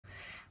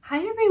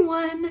Hi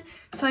everyone!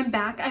 So I'm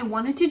back. I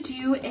wanted to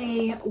do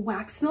a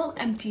wax melt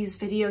empties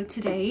video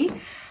today.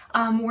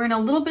 We're in a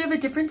little bit of a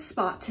different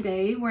spot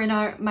today. We're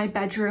in my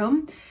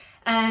bedroom,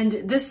 and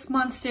this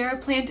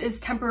Monstera plant is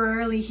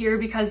temporarily here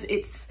because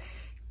its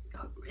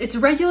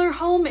regular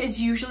home is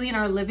usually in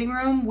our living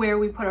room where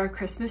we put our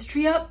Christmas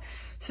tree up.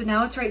 So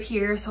now it's right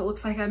here, so it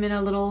looks like I'm in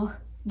a little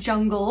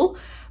jungle.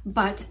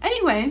 But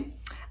anyway,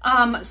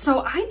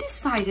 so I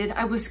decided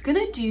I was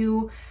gonna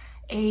do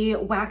a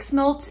wax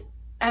melt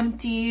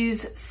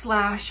empties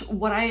slash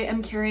what I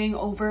am carrying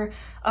over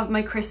of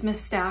my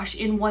Christmas stash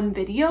in one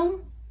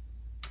video.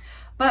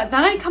 But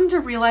then I come to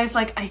realize,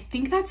 like, I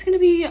think that's gonna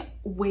be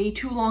way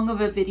too long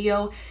of a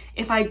video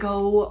if I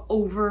go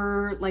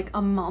over like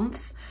a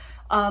month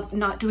of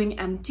not doing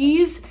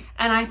empties.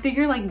 And I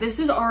figure like this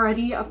is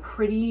already a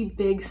pretty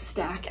big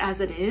stack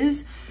as it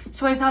is.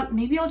 So I thought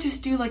maybe I'll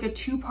just do like a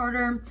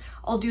two-parter.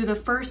 I'll do the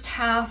first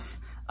half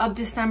of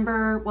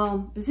December.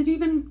 Well, is it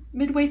even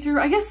midway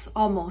through? I guess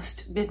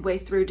almost midway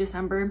through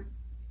December,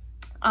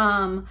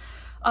 of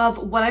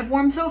what I've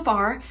warmed so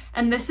far.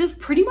 And this is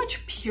pretty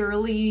much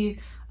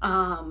purely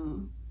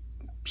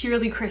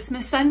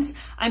Christmas scents.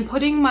 I'm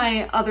putting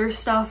my other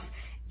stuff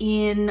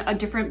in a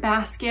different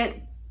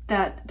basket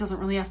that doesn't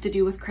really have to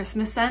do with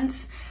Christmas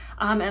scents.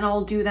 And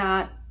I'll do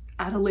that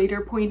at a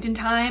later point in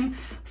time.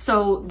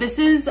 So this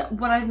is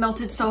what I've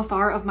melted so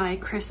far of my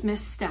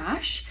Christmas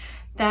stash.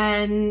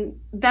 Then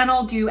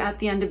I'll do at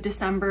the end of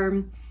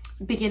December,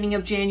 beginning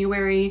of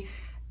January,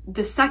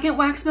 the second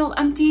wax melt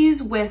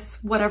empties with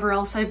whatever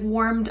else I've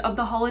warmed of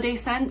the holiday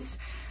scents,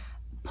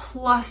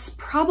 plus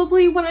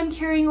probably what I'm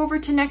carrying over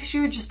to next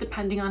year, just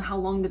depending on how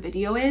long the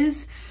video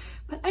is.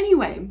 But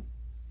anyway,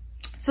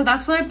 so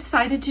that's what I've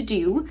decided to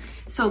do.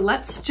 So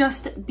let's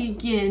just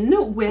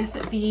begin with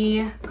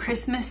the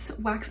Christmas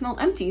wax melt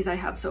empties I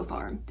have so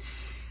far.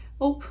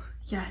 Oh,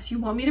 yes, you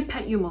want me to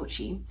pet you,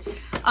 Mochi.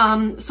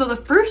 So the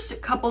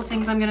first couple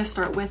things I'm gonna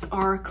start with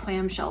are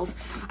clamshells.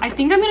 I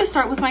think I'm gonna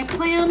start with my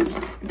clams,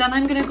 then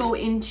I'm gonna go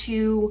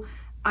into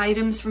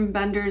items from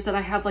vendors that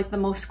I have like the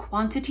most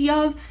quantity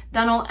of,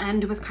 then I'll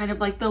end with kind of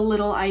like the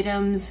little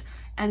items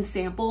and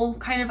sample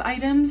kind of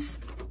items.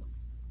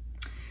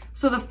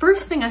 So the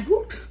first thing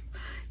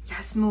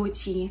yes,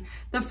 Mochi.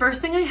 The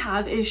first thing I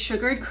have is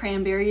sugared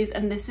cranberries,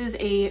 and this is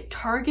a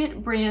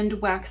Target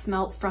brand wax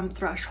melt from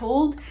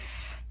Threshold.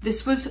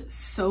 This was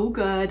so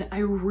good. I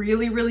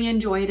really, really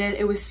enjoyed it.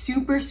 It was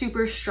super,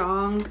 super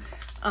strong.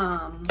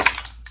 Oh,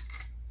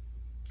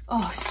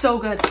 so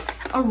good.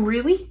 A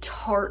really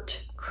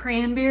tart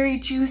cranberry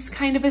juice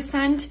kind of a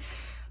scent.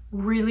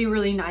 Really,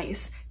 really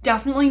nice.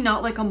 Definitely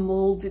not like a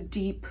mold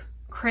deep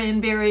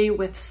cranberry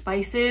with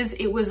spices.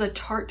 It was a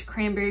tart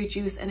cranberry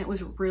juice and it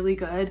was really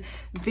good.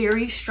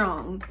 Very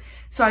strong.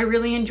 So I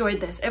really enjoyed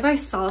this. If I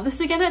saw this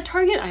again at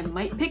Target, I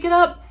might pick it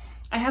up.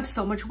 I have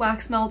so much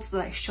wax melts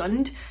that I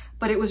shouldn't,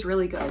 but it was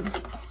really good.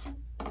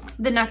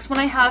 The next one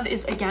I have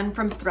is again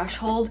from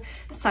Threshold,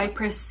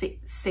 Cypress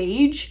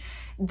Sage.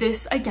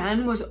 This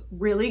again was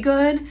really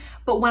good,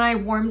 but when I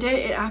warmed it,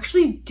 it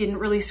actually didn't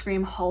really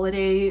scream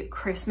holiday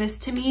Christmas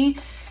to me.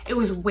 It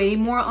was way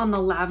more on the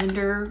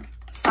lavender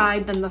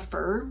side than the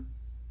fir.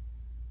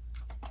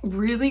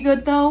 Really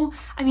good though.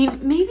 I mean,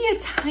 maybe a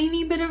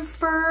tiny bit of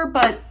fir,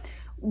 but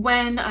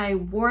when I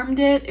warmed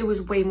it, it was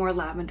way more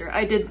lavender.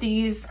 I did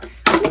these,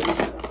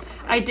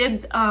 I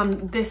did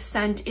this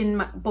scent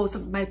in both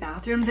of my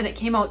bathrooms and it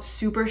came out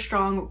super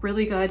strong,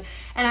 really good.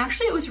 And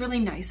actually it was really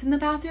nice in the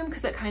bathroom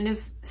because it kind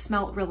of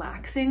smelled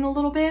relaxing a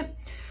little bit.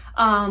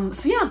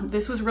 So yeah,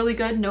 this was really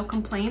good, no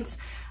complaints.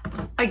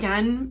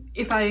 Again,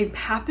 if I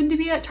happened to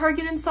be at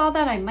Target and saw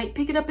that, I might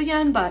pick it up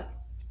again, but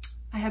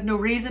I have no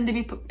reason to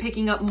be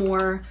picking up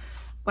more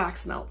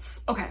wax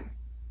melts. Okay,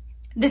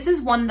 this is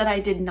one that I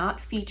did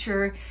not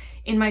feature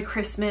in my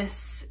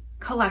Christmas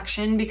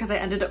collection because I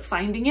ended up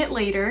finding it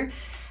later.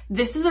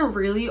 This is a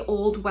really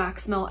old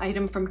wax melt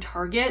item from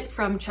Target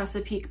from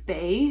Chesapeake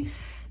Bay.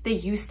 They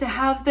used to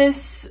have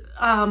this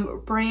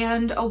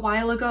brand a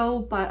while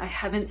ago, but I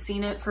haven't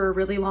seen it for a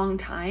really long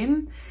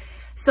time.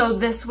 So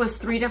this was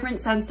 3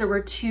 different scents. There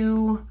were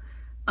 2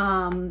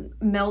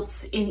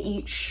 melts in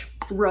each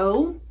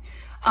row.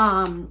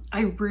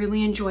 I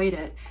really enjoyed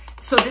it.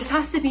 So this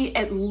has to be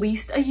at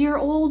least a year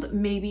old,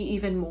 maybe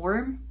even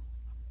more.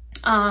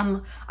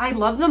 I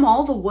love them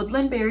all. The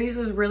woodland berries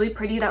was really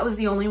pretty. That was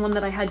the only one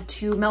that I had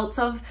 2 melts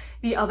of.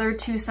 The other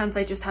 2 scents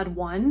I just had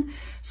 1.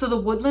 So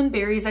the woodland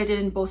berries I did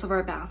in both of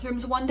our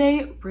bathrooms one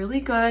day.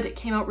 Really good. It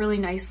came out really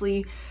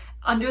nicely.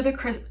 Under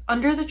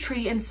the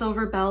tree and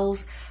silver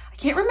bells. I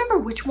can't remember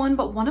which one,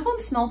 but one of them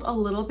smelled a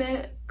little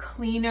bit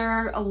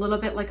cleaner, a little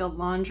bit like a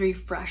laundry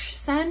fresh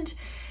scent.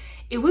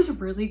 It was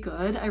really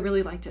good. I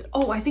really liked it.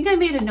 Oh, I think I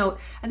made a note.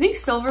 I think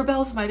Silver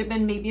Bells might have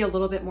been maybe a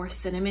little bit more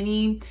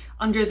cinnamony.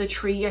 Under the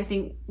Tree, I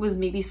think, was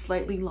maybe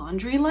slightly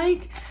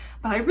laundry-like.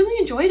 but I really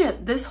enjoyed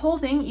it. This whole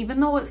thing, even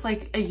though it's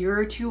like a year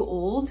or two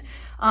old,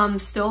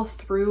 still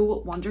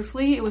threw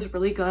wonderfully. It was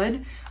really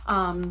good.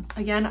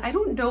 Again, I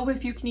don't know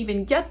if you can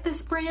even get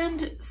this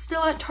brand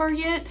still at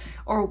Target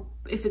or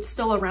if it's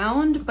still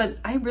around, but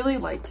I really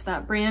liked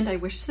that brand. I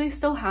wish they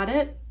still had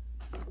it.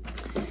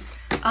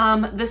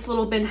 This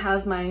little bin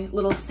has my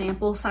little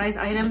sample size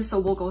items, so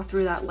we'll go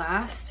through that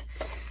last.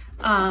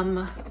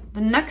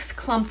 The next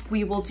clump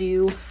we will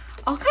do,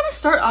 I'll kind of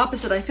start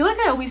opposite. I feel like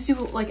I always do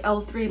like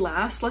L3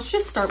 last. Let's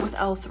just start with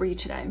L3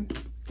 today.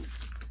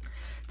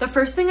 The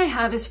first thing I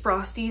have is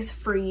Frosty's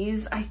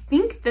Freeze. I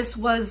think this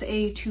was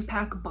a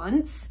 2-pack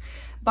Bunts,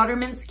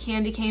 Buttermint's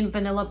Candy Cane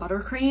Vanilla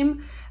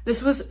Buttercream.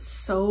 This was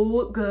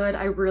so good.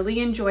 I really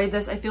enjoyed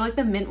this. I feel like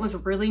the mint was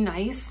really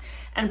nice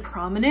and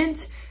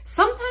prominent.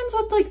 Sometimes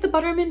with like the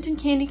Buttermint and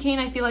Candy Cane,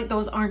 I feel like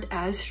those aren't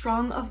as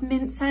strong of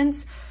mint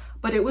scents,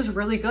 but it was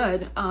really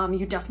good.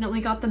 You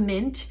definitely got the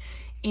mint.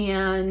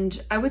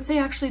 And I would say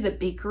actually the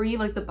bakery,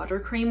 like the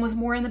buttercream, was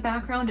more in the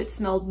background. It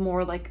smelled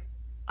more like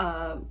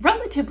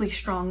relatively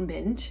strong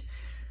mint.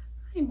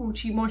 Hey,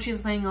 Mochi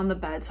is laying on the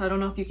bed, so I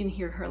don't know if you can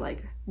hear her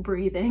like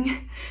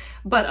breathing.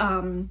 But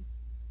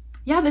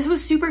yeah, this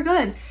was super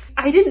good.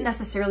 I didn't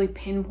necessarily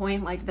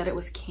pinpoint like that it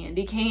was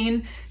candy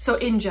cane. So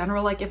in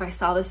general, like if I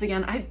saw this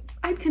again,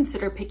 I'd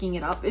consider picking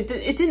it up. It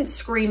didn't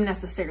scream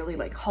necessarily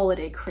like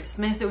holiday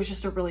Christmas. It was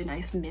just a really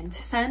nice mint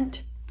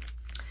scent.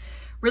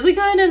 Really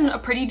good and a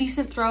pretty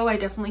decent throw. I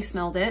definitely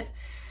smelled it.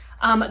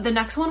 The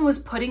next one was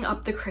Putting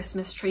Up the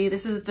Christmas Tree.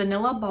 This is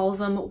Vanilla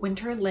Balsam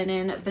Winter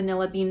Linen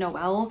Vanilla Bean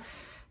Noel.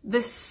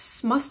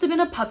 This must have been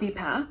a puppy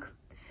pack.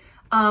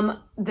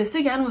 This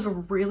again was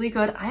really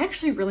good. I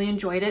actually really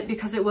enjoyed it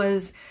because it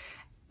was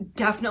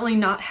definitely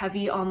not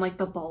heavy on like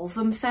the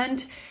balsam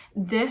scent.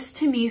 This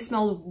to me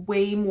smelled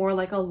way more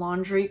like a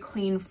laundry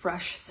clean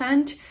fresh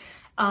scent.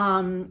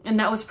 And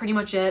that was pretty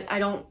much it. I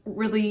don't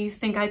really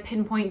think I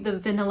pinpoint the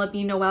Vanilla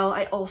Bean Noel.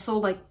 I also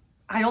like,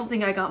 I don't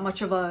think I got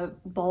much of a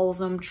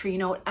balsam tree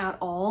note at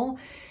all.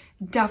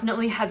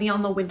 Definitely heavy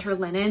on the winter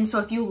linen. So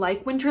if you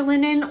like winter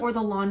linen or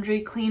the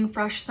laundry clean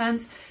fresh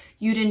scents,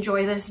 you'd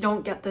enjoy this.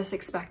 Don't get this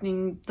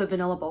expecting the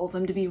vanilla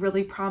balsam to be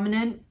really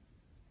prominent.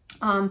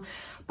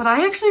 But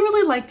I actually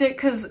really liked it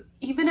because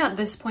even at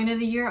this point of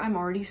the year, I'm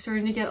already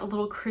starting to get a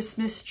little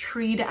Christmas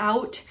treed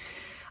out.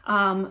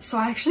 So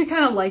I actually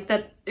kind of like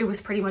that it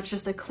was pretty much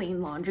just a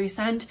clean laundry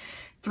scent.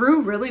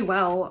 Threw really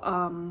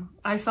well.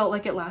 I felt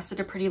like it lasted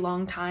a pretty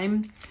long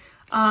time.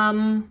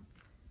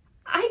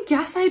 I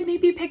guess I'd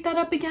maybe pick that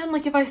up again,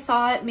 like if I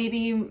saw it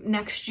maybe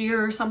next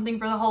year or something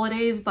for the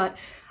holidays, but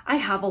I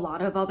have a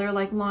lot of other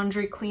like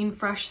laundry clean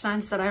fresh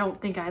scents that I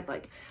don't think I'd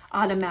like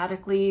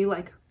automatically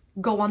like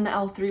go on the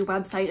L3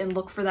 website and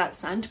look for that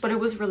scent, but it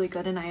was really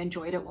good and I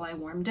enjoyed it while I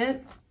warmed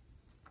it.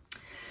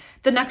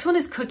 The next one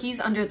is Cookies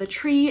Under the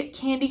Tree,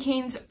 Candy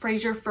Canes,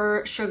 Fraser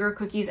Fir, Sugar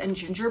Cookies, and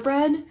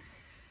Gingerbread.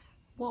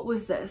 What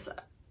was this?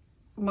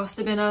 Must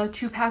have been a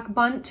 2-pack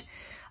bunt.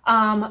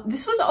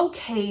 This was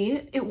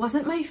okay. It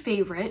wasn't my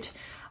favorite.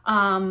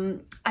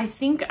 I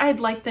think I'd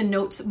like the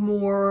notes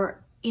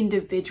more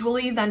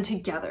individually than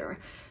together.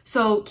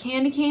 So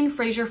Candy Cane,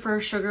 Fraser Fir,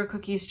 Sugar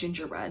Cookies,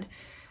 Gingerbread.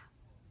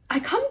 I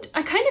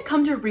kind of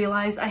come to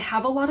realize I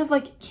have a lot of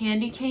like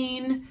candy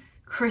cane,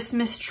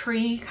 Christmas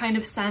tree kind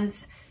of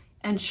scents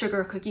and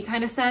sugar cookie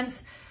kind of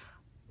scents,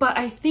 but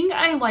I think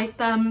I like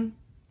them.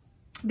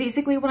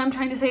 Basically what I'm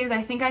trying to say is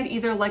I think I'd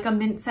either like a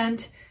mint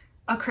scent,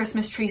 a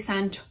Christmas tree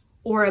scent,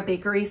 or a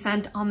bakery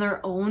scent on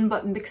their own,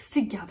 but mixed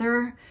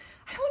together.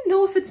 I don't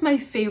know if it's my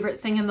favorite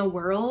thing in the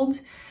world.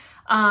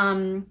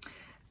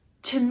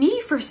 To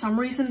me, for some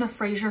reason, the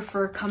Fraser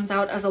Fir comes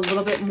out as a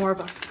little bit more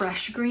of a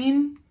fresh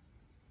green.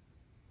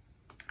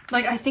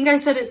 Like, I think I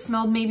said it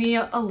smelled maybe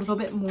a little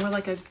bit more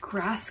like a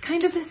grass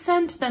kind of a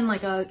scent than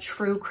like a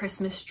true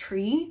Christmas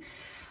tree.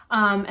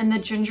 And the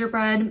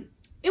gingerbread,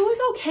 it was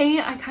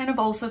okay. I kind of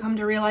also come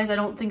to realize I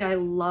don't think I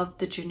loved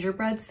the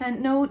gingerbread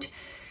scent note.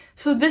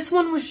 So this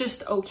one was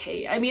just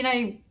okay. I mean,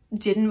 I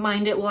didn't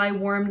mind it while I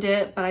warmed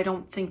it, but I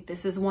don't think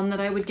this is one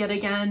that I would get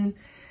again.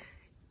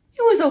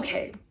 It was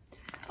okay.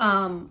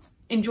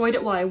 Enjoyed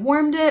it while I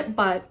warmed it,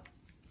 but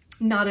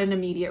not an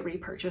immediate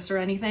repurchase or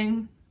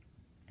anything.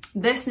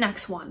 This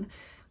next one,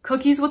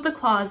 Cookies with the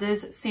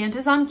Clauses,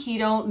 Santa's on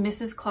Keto,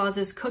 Mrs.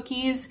 Claus's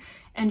Cookies,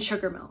 and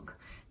Sugar Milk.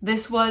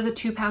 This was a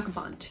 2-pack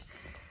bunt.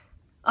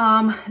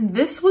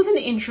 This was an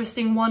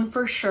interesting one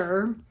for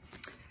sure.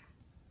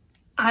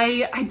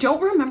 I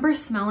don't remember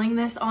smelling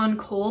this on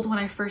cold when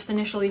I first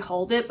initially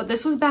hauled it, but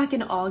this was back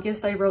in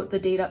August. I wrote the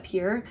date up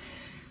here.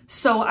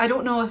 So I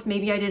don't know if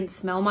maybe I didn't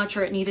smell much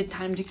or it needed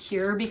time to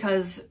cure,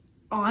 because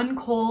on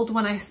cold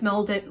when I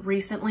smelled it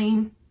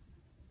recently,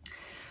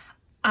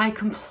 I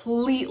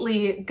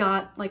completely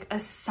got like a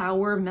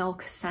sour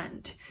milk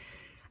scent.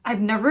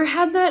 I've never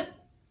had that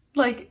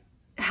like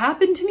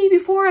happen to me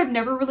before. I've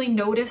never really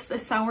noticed a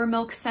sour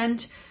milk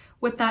scent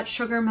with that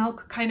sugar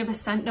milk kind of a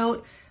scent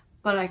note,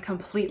 but I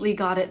completely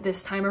got it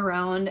this time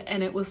around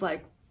and it was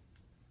like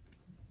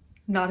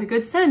not a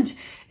good scent.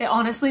 It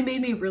honestly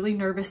made me really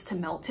nervous to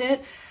melt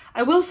it.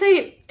 I will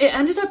say it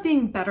ended up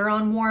being better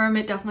on warm.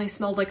 It definitely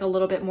smelled like a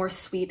little bit more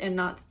sweet and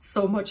not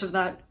so much of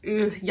that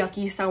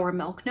yucky sour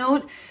milk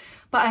note.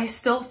 But I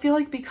still feel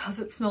like because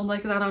it smelled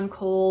like that on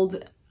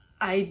cold,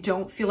 I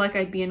don't feel like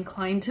I'd be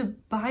inclined to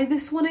buy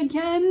this one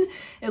again,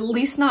 at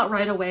least not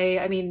right away.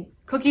 I mean,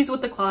 Cookies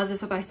with the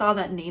Clauses, if I saw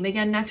that name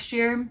again next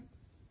year,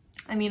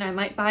 I mean, I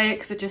might buy it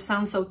because it just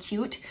sounds so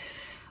cute.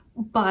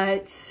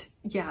 But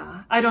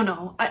yeah, I don't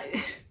know.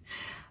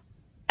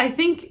 I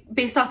think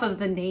based off of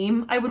the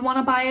name, I would want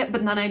to buy it,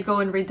 but then I'd go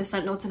and read the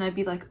scent notes and I'd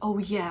be like, oh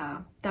yeah,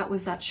 that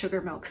was that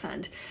sugar milk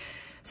scent.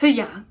 So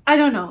yeah, I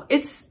don't know.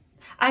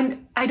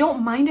 I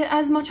don't mind it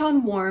as much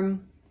on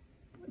warm,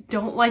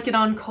 don't like it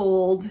on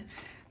cold,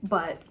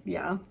 but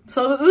yeah,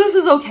 so this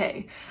is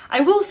okay.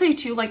 I will say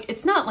too, like,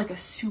 it's not like a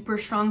super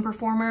strong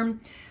performer.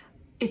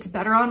 It's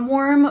better on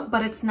warm,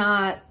 but it's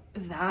not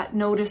that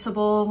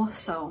noticeable,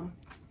 so.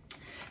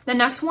 The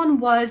next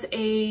one was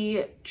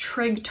a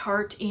Trig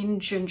Tart in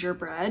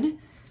Gingerbread.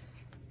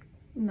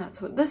 And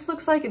that's what this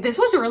looks like. This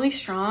was really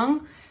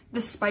strong. The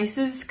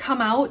spices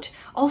come out.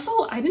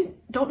 Also,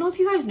 don't know if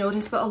you guys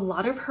noticed, but a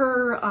lot of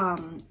her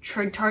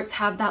Trig Tarts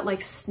have that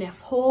like sniff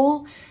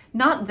hole.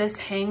 Not this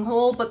hang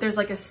hole, but there's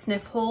like a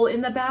sniff hole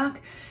in the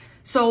back.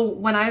 So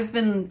when I've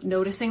been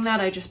noticing that,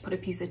 I just put a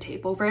piece of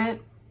tape over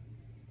it.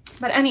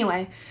 But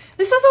anyway,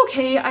 this was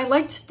okay. I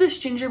liked this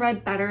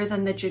gingerbread better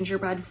than the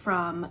gingerbread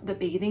from the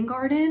Bathing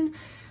Garden.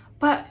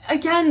 But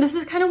again, this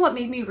is kind of what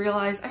made me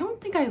realize I don't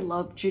think I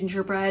love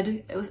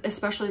gingerbread,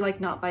 especially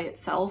like not by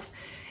itself.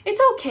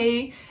 It's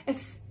okay.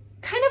 It's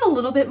kind of a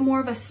little bit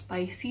more of a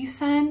spicy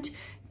scent.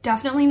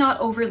 Definitely not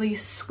overly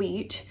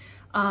sweet.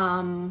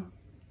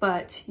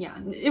 But yeah,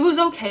 it was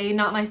okay.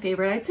 Not my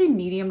favorite. I'd say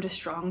medium to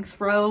strong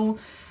throw,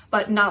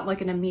 but not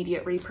like an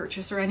immediate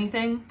repurchase or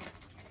anything.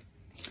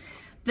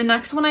 The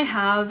next one I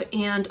have,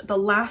 and the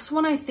last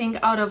one I think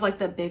out of like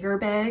the bigger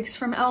bags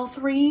from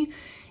L3,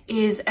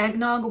 is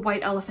Eggnog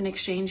White Elephant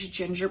Exchange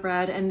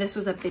Gingerbread, and this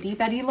was a Bitty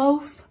Betty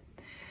loaf.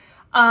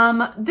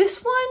 This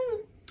is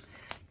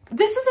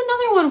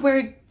another one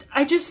where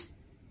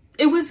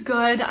it was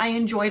good. I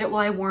enjoyed it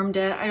while I warmed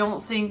it. I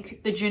don't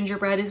think the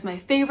gingerbread is my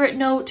favorite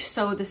note,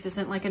 so this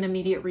isn't like an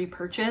immediate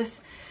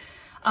repurchase.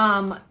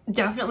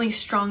 Definitely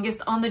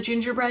strongest on the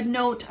gingerbread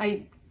note.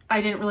 I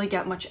didn't really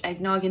get much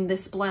eggnog in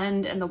this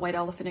blend, and the White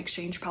Elephant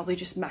Exchange probably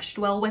just meshed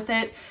well with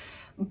it,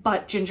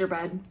 but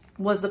gingerbread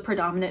was the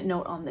predominant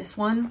note on this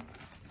one.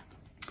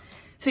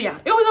 So yeah,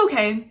 it was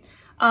okay.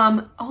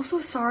 Also,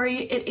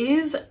 sorry, it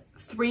is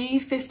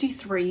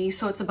 3:53,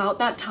 so it's about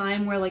that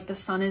time where like the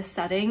sun is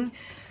setting.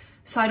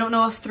 So I don't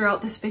know if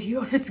throughout this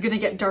video if it's gonna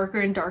get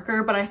darker and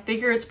darker, but I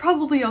figure it's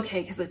probably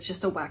okay because it's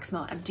just a Wax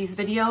Melt Empties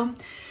video.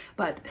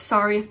 But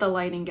sorry if the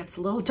lighting gets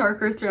a little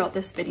darker throughout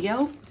this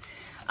video.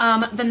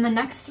 Then the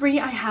next three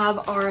I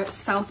have are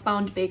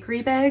Southbound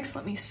bakery bags.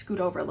 Let me scoot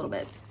over a little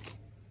bit.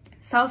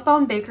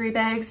 Southbound bakery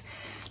bags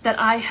that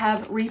I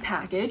have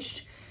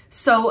repackaged.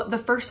 So the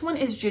first one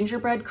is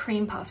gingerbread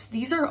cream puffs.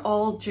 These are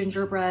all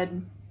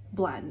gingerbread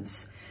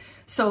blends.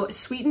 So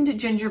sweetened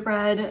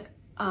gingerbread,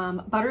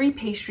 buttery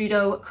pastry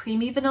dough,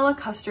 creamy vanilla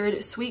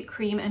custard, sweet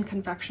cream and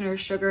confectioner's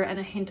sugar, and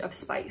a hint of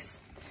spice.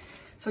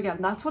 So again,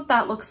 that's what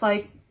that looks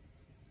like.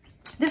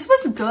 This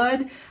was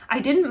good. I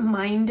didn't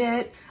mind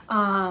it.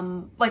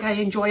 Like I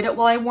enjoyed it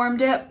while I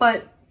warmed it,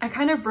 but I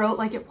kind of wrote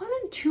like it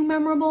wasn't too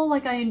memorable.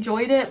 Like I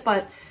enjoyed it,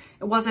 but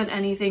it wasn't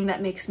anything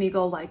that makes me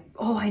go like,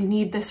 oh, I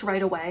need this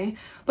right away.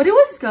 But it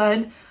was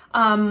good.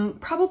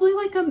 Probably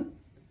like a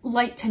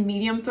light to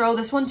medium throw.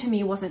 This one to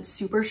me wasn't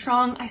super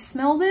strong. I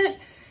smelled it,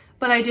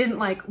 but I didn't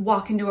like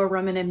walk into a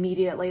room and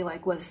immediately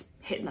like was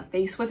hit in the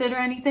face with it or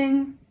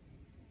anything.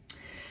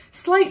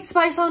 Slight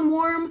spice on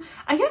warm.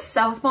 I guess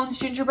Southbound's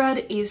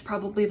gingerbread is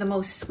probably the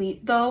most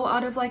sweet though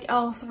out of like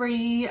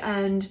L3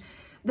 and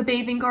the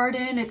Bathing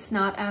Garden. It's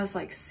not as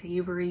like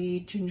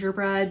savory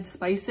gingerbread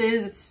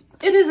spices.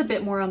 It is a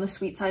bit more on the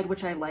sweet side,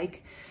 which I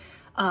like.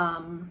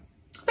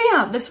 But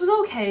yeah, this was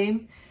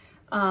okay.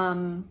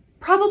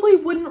 Probably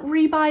wouldn't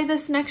rebuy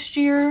this next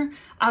year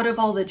out of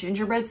all the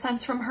gingerbread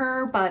scents from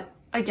her, but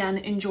again,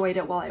 enjoyed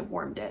it while I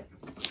warmed it.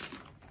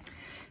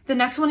 The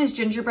next one is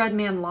Gingerbread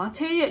Man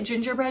Latte,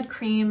 Gingerbread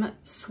Cream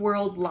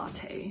Swirled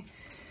Latte.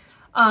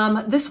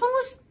 This one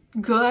was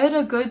good,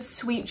 a good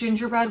sweet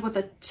gingerbread with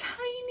a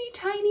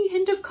tiny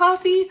hint of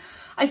coffee.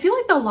 I feel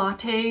like the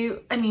latte,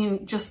 I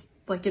mean, just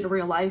like in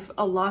real life,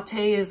 a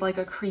latte is like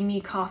a creamy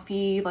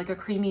coffee, like a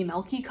creamy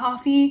milky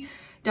coffee.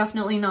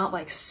 Definitely not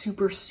like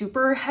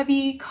super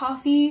heavy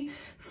coffee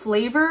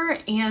flavor,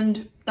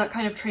 and that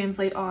kind of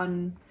translate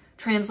on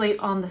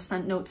the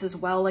scent notes as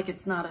well. Like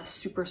it's not a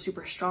super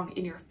strong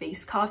in your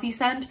face coffee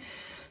scent.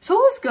 So it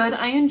was good.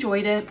 I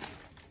enjoyed it.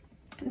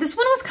 This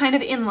one was kind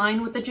of in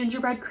line with the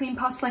gingerbread cream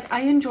puffs. Like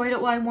I enjoyed it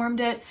while I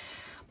warmed it,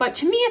 but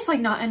to me it's like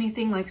not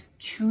anything like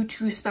too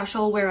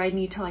special where I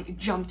need to like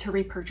jump to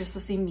repurchase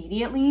this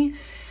immediately.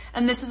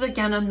 And this is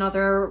again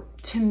another,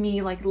 to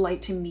me, like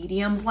light to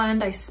medium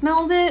blend. I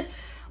smelled it,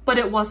 but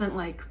it wasn't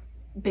like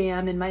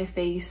bam in my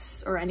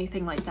face or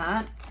anything like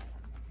that.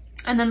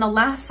 And then the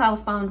last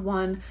Southbound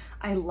one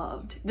I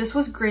loved. This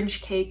was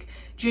Grinch cake,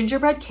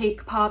 gingerbread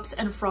cake pops,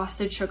 and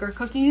frosted sugar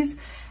cookies.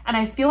 And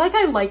I feel like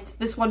I liked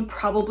this one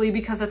probably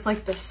because it's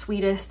like the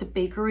sweetest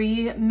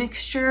bakery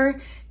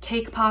mixture,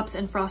 cake pops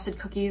and frosted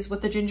cookies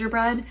with the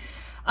gingerbread.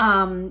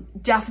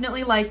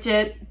 Definitely liked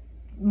it.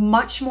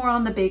 Much more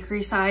on the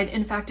bakery side.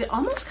 In fact, it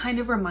almost kind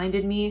of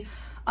reminded me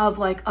of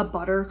like a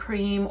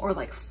buttercream or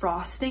like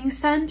frosting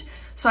scent.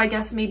 So I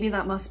guess maybe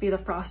that must be the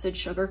frosted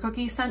sugar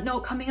cookie scent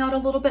note coming out a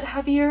little bit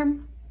heavier.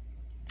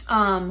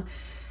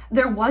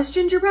 There was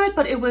gingerbread,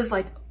 but it was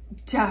like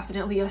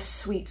definitely a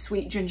sweet,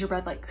 sweet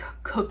gingerbread, like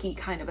cookie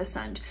kind of a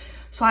scent.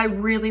 So I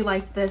really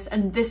liked this.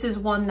 And this is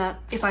one that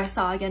if I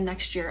saw again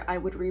next year, I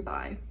would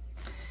rebuy.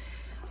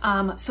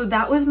 So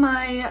that was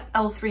my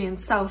L3 and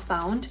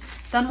Southbound.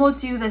 Then we'll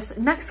do this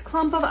next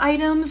clump of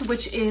items,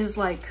 which is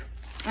like,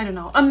 I don't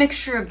know, a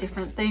mixture of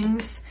different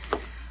things.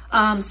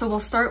 So we'll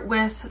start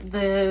with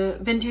the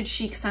Vintage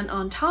Chic scent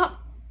on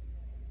top.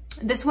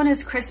 This one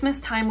is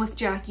Christmas Time with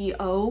Jackie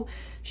O.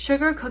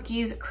 Sugar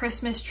cookies,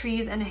 Christmas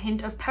trees, and a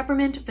hint of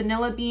peppermint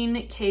vanilla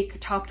bean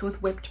cake topped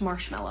with whipped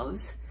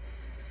marshmallows.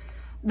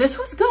 This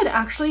was good,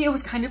 actually. It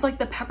was kind of like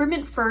the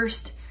peppermint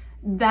first,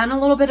 then a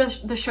little bit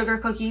of the sugar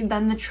cookie,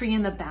 then the tree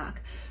in the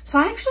back. So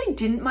I actually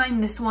didn't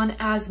mind this one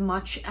as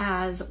much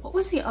as, what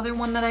was the other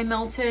one that I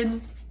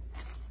melted?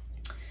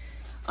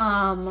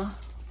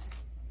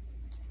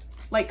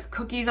 Like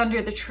Cookies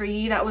Under the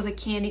Tree. That was a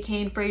candy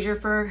cane Fraser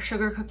Fir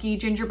sugar cookie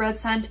gingerbread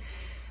scent,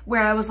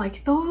 where I was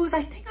like, those,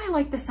 I think I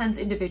like the scents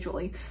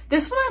individually.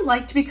 This one I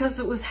liked because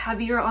it was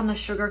heavier on the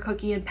sugar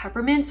cookie and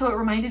peppermint, so it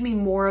reminded me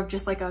more of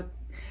just like a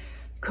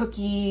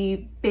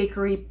cookie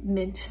bakery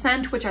mint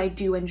scent, which I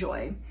do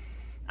enjoy.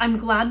 I'm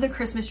glad the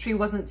Christmas tree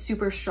wasn't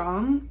super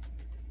strong.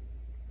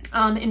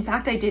 In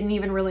fact, I didn't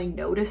even really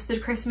notice the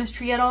Christmas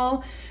tree at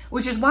all,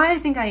 which is why I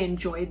think I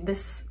enjoyed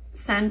this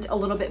scent a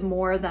little bit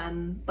more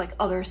than like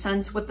other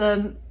scents with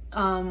the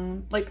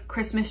like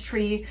Christmas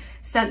tree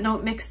scent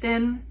note mixed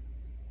in.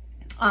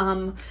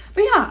 But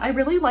yeah, I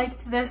really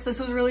liked this. This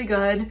was really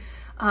good.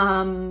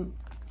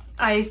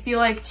 I feel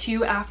like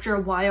too, after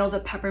a while, the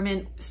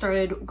peppermint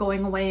started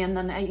going away, and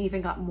then I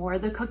even got more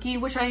of the cookie,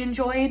 which I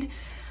enjoyed.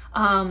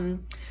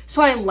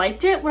 So I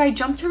liked it. Would I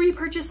jump to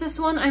repurchase this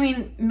one? I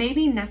mean,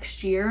 maybe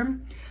next year,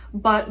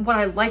 but what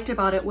I liked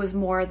about it was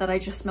more that I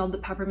just smelled the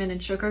peppermint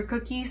and sugar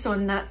cookie. So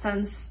in that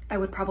sense, I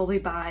would probably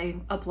buy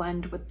a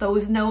blend with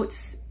those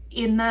notes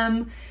in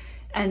them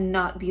and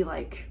not be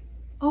like,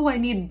 oh, I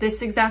need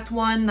this exact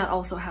one that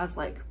also has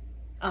like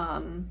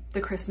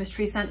the Christmas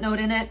tree scent note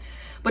in it.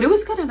 But it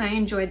was good, and I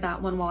enjoyed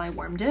that one while I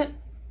warmed it.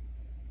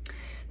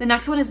 The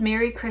next one is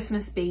Merry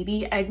Christmas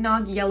Baby,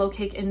 Eggnog, Yellow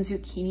Cake, and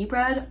Zucchini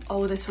Bread.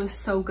 Oh, this was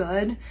so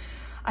good.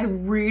 I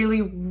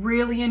really,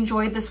 really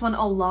enjoyed this one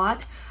a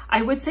lot.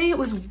 I would say it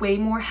was way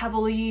more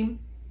heavily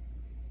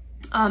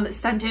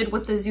scented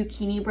with the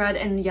zucchini bread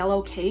and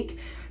yellow cake.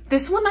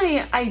 This one,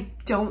 I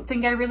don't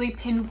think I really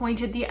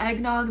pinpointed the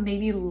eggnog,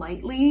 maybe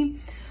lightly,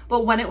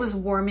 but when it was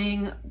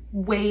warming,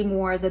 way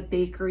more the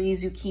bakery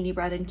zucchini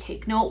bread and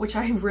cake note, which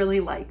I really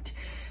liked.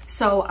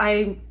 So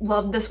I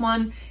loved this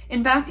one.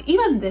 In fact,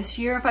 even this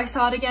year, if I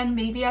saw it again,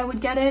 maybe I would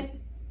get it.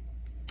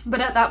 But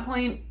at that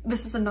point,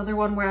 this is another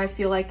one where I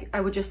feel like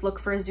I would just look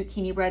for a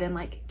zucchini bread and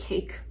like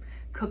cake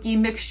cookie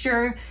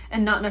mixture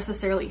and not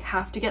necessarily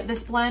have to get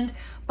this blend.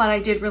 But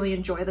I did really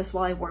enjoy this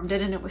while I warmed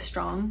it, and it was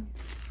strong.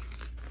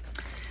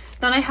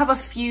 Then I have a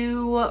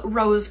few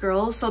Rose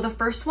Girls. So the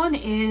first one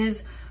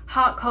is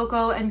Hot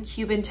Cocoa and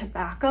Cuban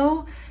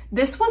Tobacco.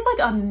 This was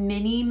like a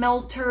mini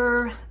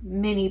melter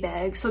mini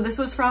bag. So this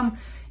was from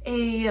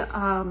a,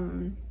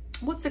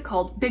 what's it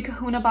called? Big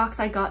Kahuna box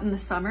I got in the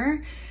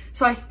summer.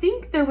 So I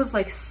think there was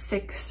like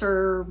 6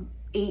 or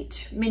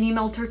 8 mini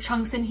melter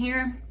chunks in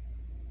here.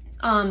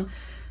 I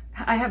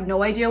have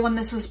no idea when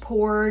this was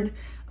poured.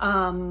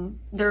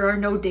 There are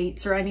no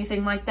dates or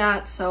anything like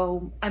that,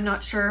 so I'm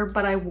not sure,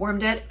 but I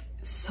warmed it.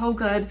 So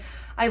good.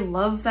 I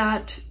love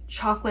that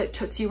chocolate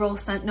Tootsie Roll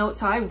scent note,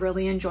 so I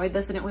really enjoyed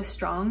this, and it was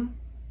strong.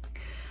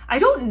 I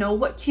don't know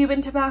what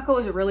Cuban tobacco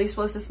is really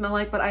supposed to smell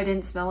like, but I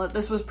didn't smell it.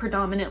 This was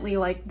predominantly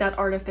like that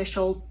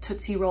artificial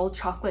Tootsie Roll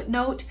chocolate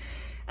note,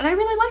 and I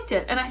really liked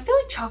it. And I feel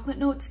like chocolate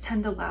notes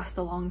tend to last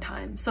a long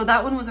time, so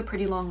that one was a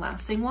pretty long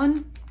lasting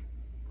one.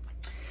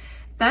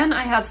 Then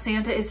I have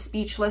Santa is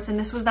Speechless, and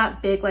this was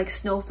that big like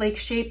snowflake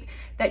shape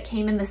that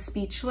came in the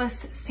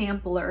Speechless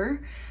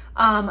sampler.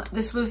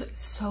 This was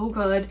so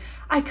good.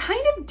 I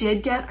kind of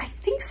did get, I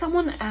think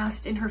someone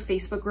asked in her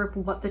Facebook group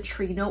what the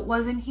tree note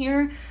was in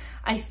here.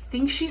 I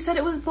think she said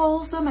it was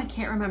balsam. I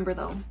can't remember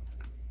though.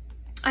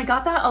 I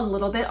got that a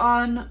little bit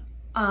on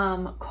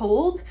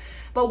cold,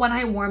 but when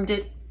I warmed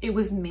it, it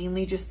was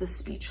mainly just the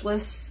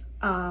Speechless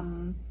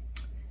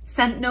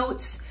scent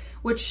notes,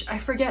 which I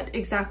forget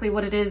exactly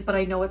what it is, but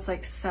I know it's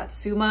like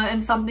Satsuma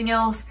and something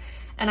else.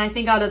 And I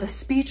think out of the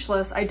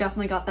Speechless, I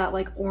definitely got that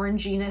like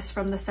oranginess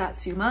from the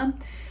Satsuma.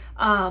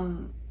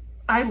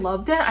 I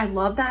loved it. I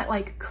love that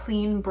like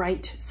clean,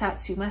 bright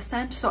Satsuma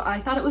scent. So I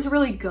thought it was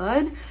really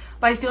good.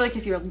 But I feel like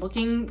if you're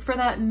looking for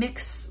that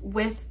mix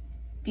with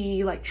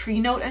the like tree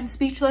note and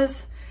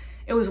speechless.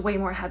 It was way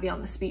more heavy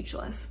on the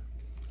speechless.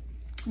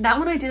 That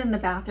one I did in the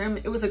bathroom.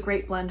 It was a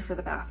great blend for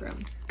the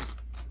bathroom.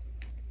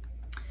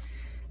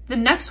 The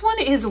next one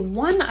is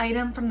one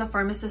item from the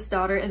Pharmacist's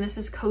Daughter, and this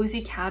is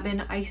Cozy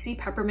Cabin, Icy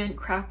Peppermint,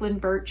 Cracklin'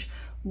 Birch,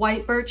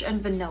 White Birch,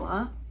 and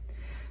Vanilla.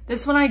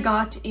 This one I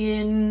got it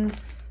in,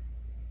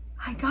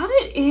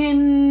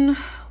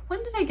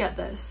 when did I get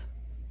this?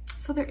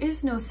 So there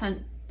is no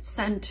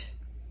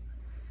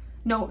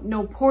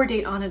no pour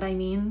date on it, I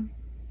mean.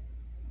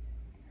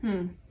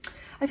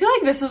 I feel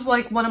like this was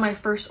like one of my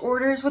first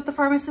orders with the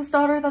Pharmacist's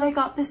Daughter that I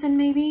got this in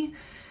maybe.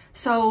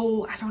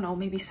 So I don't know,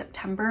 maybe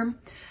September.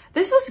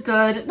 This was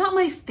good, not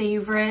my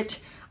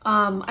favorite.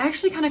 I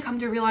actually kind of come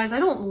to realize I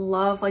don't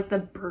love like the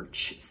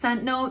birch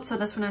scent note. So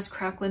this one has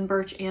Cracklin'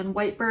 Birch and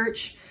White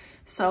Birch.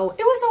 So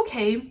it was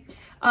okay.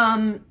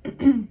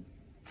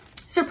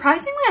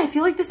 Surprisingly, I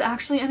feel like this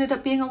actually ended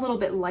up being a little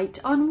bit light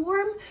on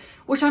warm,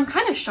 which I'm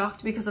kind of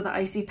shocked because of the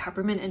Icy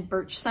Peppermint and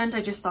Birch scent.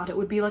 I just thought it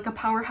would be like a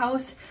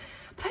powerhouse,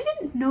 but I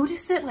didn't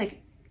notice it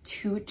like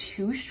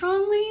too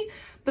strongly.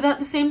 But at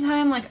the same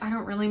time, like I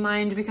don't really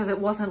mind because it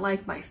wasn't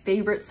like my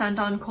favorite scent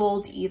on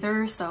cold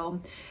either. So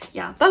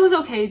yeah, that was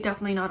okay.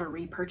 Definitely not a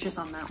repurchase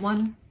on that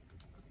one.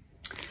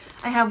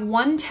 I have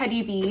one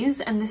Teddy Bees,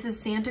 and this is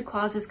Santa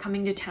Claus is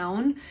Coming to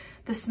Town.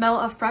 The smell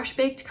of fresh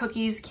baked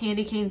cookies,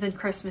 candy canes, and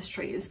Christmas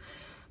trees.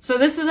 So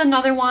this is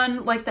another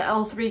one like the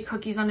L3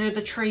 cookies under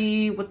the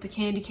tree with the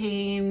candy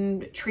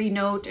cane, tree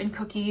note, and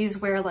cookies,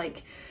 where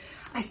like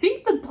I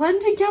think the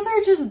blend together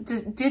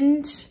just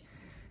didn't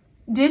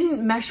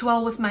mesh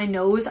well with my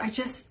nose.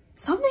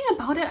 Something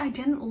about it I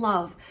didn't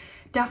love.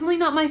 Definitely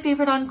not my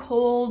favorite on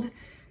cold.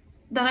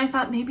 Then I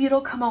thought maybe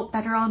it'll come out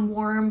better on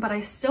warm, but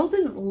I still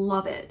didn't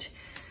love it.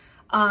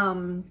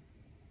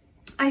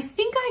 I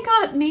think I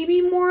got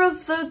maybe more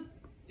of the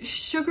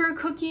sugar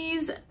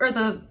cookies or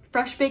the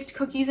fresh baked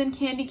cookies and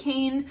candy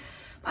cane,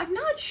 but I'm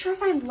not sure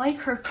if I like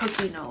her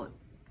cookie note.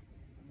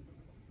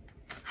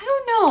 I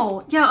don't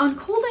know. Yeah, on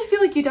cold I feel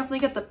like you definitely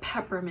get the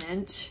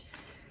peppermint.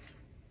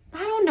 I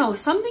don't know,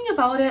 something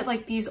about it,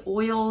 like these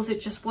oils, it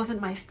just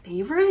wasn't my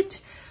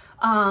favorite.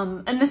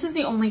 And this is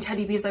the only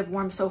Teddy Bees I've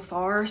worn so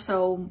far,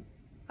 so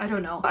I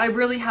don't know. I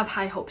really have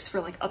high hopes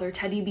for like other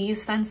Teddy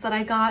Bees scents that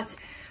I got.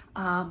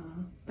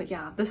 But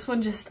yeah, this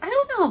one just, I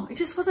don't know, it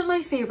just wasn't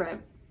my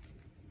favorite.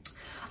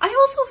 I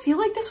also feel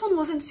like this one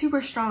wasn't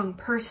super strong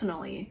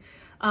personally.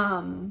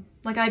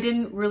 Like I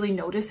didn't really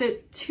notice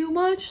it too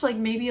much, like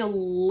maybe a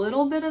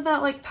little bit of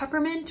that like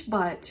peppermint,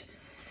 but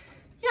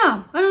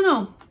yeah, I don't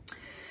know.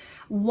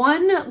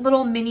 One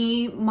little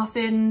mini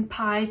muffin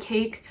pie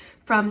cake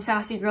from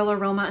Sassy Girl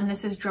Aroma, and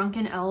this is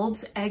Drunken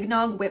Elves,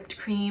 Eggnog, Whipped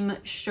Cream,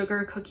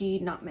 Sugar, Cookie,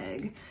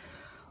 Nutmeg.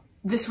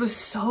 This was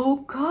so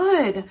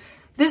good.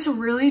 This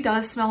really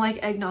does smell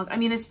like eggnog. I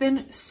mean, it's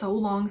been so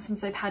long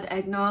since I've had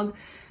eggnog.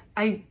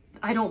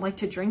 I don't like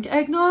to drink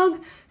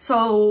eggnog,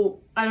 so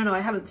I don't know,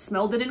 I haven't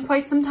smelled it in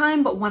quite some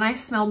time, but when I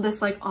smelled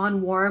this like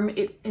on warm,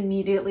 it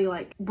immediately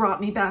like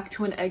brought me back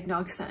to an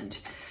eggnog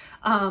scent.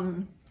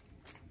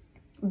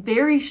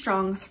 Very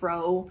strong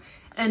throw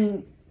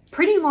and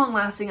pretty long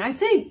lasting. I'd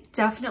say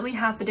definitely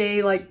half a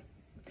day, like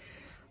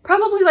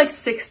probably like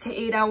 6 to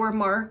 8 hour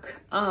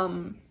mark.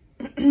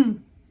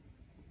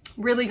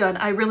 Really good.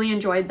 I really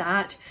enjoyed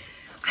that.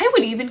 I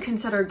would even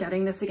consider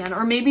getting this again,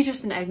 or maybe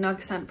just an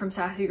eggnog scent from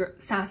Sassy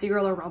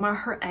Girl Aroma.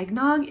 Her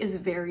eggnog is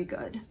very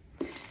good.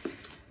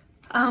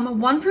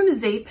 One from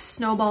Zeep,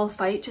 Snowball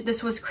Fight.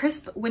 This was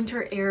Crisp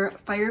Winter Air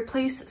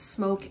Fireplace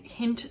Smoke,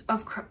 hint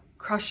of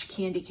crushed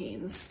candy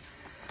canes.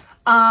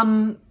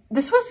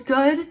 This was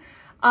good.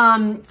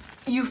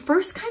 You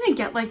first kind of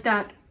get like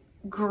that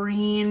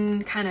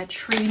green kind of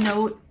tree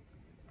note.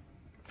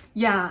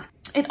 Yeah,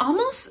 it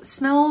almost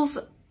smells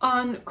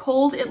on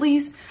cold at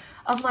least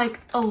of like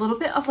a little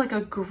bit of like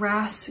a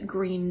grass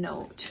green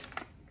note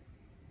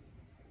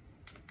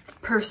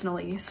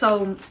personally.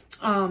 So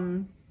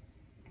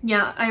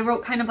yeah, I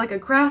wrote kind of like a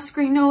grass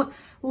green note,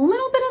 a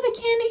little bit of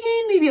the candy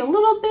cane, maybe a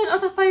little bit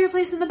of the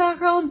fireplace in the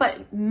background,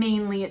 but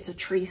mainly it's a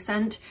tree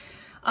scent.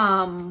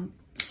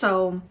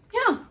 So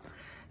yeah,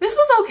 this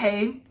was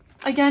okay.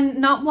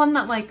 Again, not one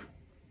that like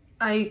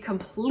I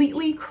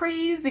completely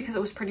crave because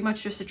it was pretty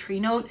much just a tree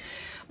note,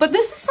 but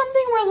this is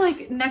something where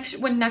like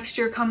when next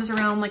year comes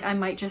around, like I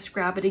might just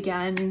grab it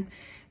again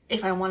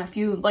if I want a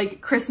few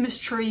like Christmas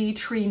tree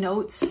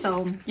notes.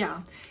 So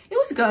yeah, it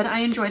was good. I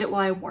enjoyed it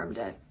while I warmed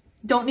it.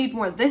 Don't need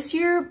more this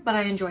year, but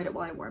I enjoyed it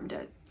while I warmed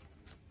it.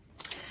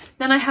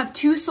 Then I have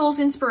two Souls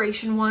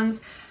Inspiration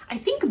ones. I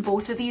think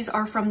both of these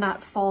are from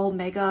that fall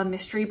mega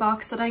mystery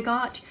box that I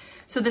got.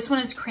 So this one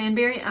is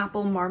Cranberry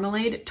Apple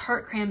Marmalade,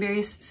 Tart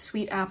Cranberries,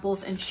 Sweet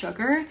Apples, and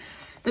Sugar.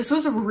 This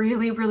was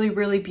really, really,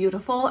 really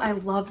beautiful. I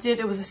loved it.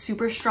 It was a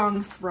super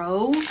strong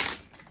throw.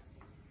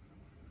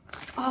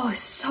 Oh,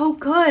 so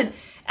good.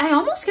 I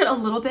almost get a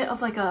little bit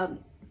of like a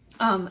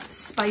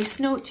spice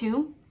note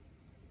too.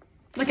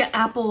 Like an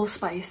apple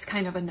spice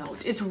kind of a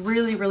note. It's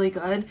really, really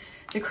good.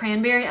 The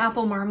Cranberry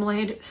Apple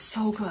Marmalade,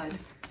 so good.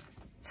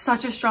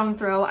 Such a strong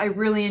throw. I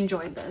really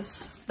enjoyed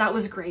this. That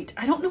was great.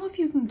 I don't know if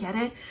you can get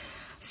it.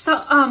 So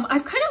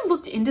I've kind of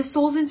looked into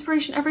Soul's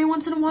Inspiration every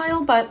once in a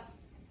while, but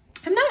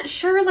I'm not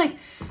sure like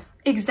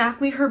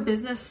exactly her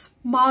business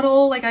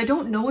model. Like I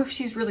don't know if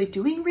she's really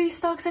doing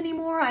restocks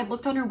anymore. I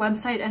looked on her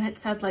website and it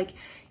said like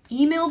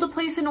email to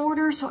place an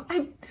order. So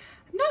I'm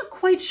not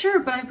quite sure,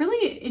 but I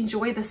really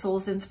enjoy the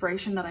Soul's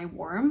Inspiration that I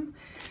wore 'em.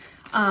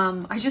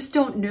 I just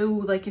don't know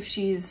like if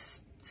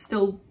she's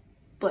still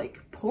like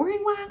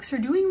pouring wax or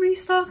doing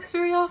restocks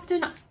very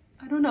often.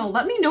 I don't know.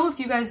 Let me know if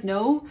you guys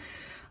know.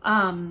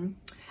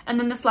 And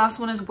then this last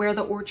one is Where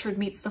the Orchard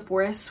Meets the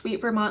Forest,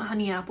 Sweet Vermont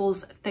Honey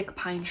Apples, Thick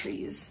Pine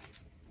Trees.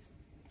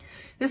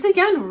 This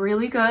again,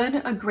 really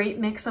good. A great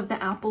mix of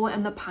the apple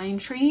and the pine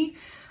tree.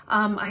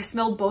 I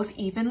smelled both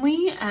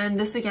evenly, and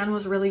this again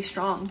was really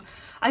strong.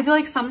 I feel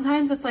like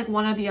sometimes it's like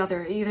one or the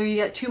other. Either you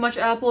get too much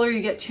apple or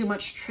you get too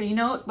much tree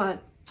note,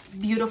 but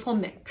beautiful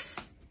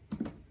mix.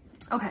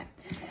 Okay,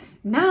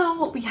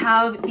 now we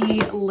have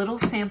the little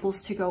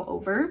samples to go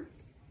over.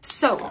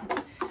 So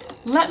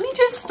let me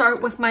just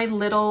start with my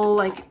little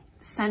like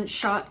scent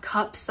shot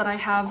cups that I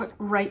have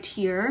right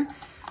here.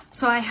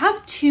 So I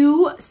have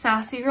 2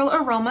 Sassy Girl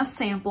Aroma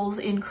samples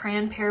in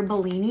CranPear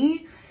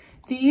Bellini.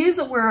 These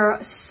were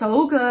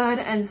so good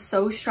and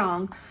so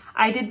strong.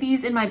 I did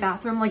these in my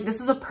bathroom. Like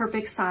this is a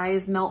perfect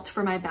size melt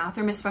for my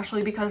bathroom,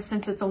 especially because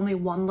since it's only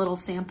one little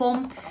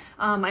sample,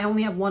 I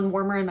only have one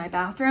warmer in my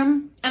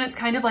bathroom and it's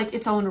kind of like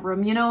its own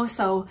room, you know,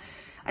 so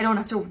I don't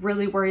have to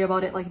really worry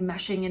about it like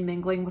meshing and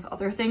mingling with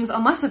other things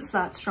unless it's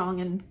that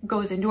strong and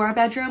goes into our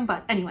bedroom.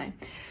 But anyway,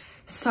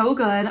 so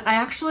good. I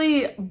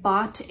actually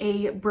bought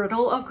a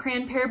brittle of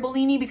CranPear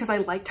Bellini because I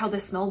liked how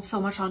this smelled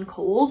so much on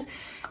cold,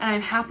 and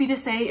I'm happy to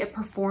say it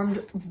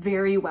performed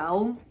very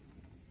well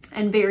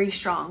and very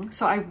strong.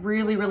 So I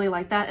really, really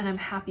like that, and I'm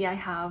happy I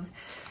have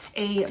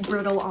a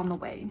brittle on the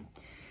way.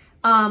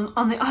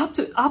 On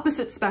the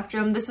opposite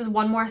spectrum, this is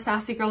one more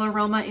Sassy Girl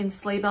Aroma in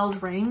Sleigh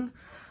Bells Ring.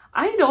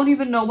 I don't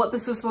even know what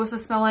this was supposed to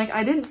smell like.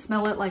 I didn't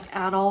smell it like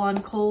at all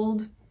on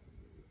cold,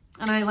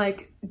 and I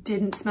like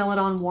didn't smell it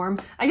on warm.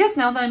 I guess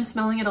now that I'm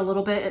smelling it a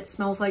little bit, it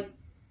smells like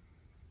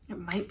it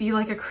might be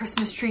like a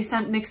Christmas tree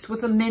scent mixed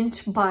with a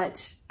mint,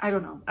 but I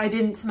don't know. I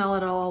didn't smell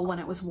it at all when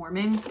it was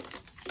warming.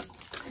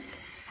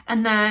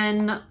 And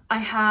then I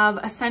have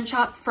a scent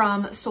shot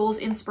from Soul's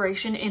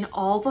Inspiration in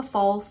All the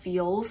Fall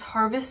Feels,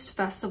 Harvest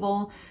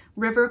Festival,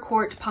 River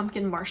Court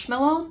Pumpkin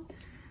Marshmallow.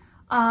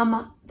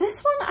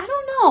 This one, I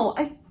don't know.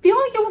 I feel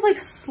like it was like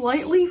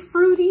slightly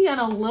fruity and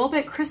a little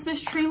bit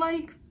Christmas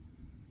tree-like.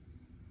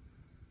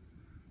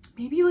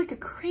 Maybe like a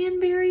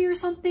cranberry or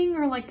something,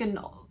 or like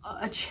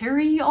a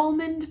cherry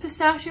almond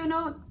pistachio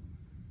note.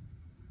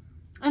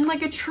 And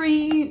like a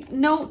tree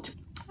note.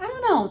 I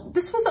don't know.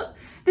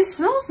 This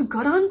smells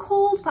good on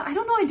cold, but I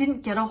don't know. I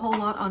didn't get a whole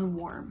lot on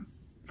warm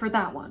for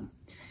that one.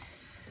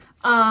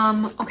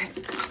 Okay.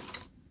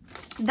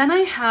 Then I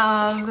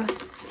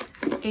have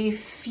a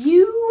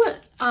few,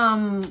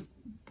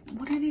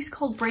 what are these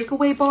called?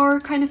 Breakaway bar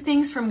kind of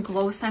things from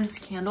Glow Sense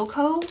Candle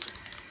Co.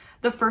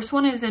 The first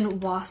one is in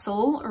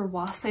Wassail or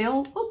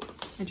Wassail. Oh,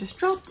 I just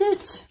dropped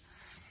it.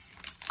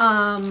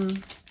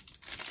 And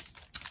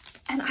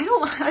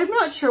I'm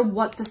not sure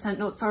what the scent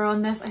notes are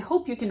on this. I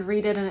hope you can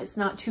read it and it's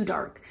not too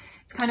dark.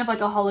 It's kind of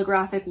like a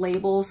holographic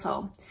label.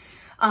 So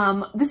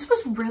this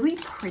was really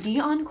pretty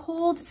on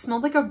cold. It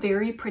smelled like a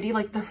very pretty,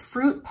 like the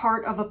fruit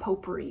part of a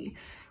potpourri.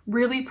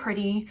 Really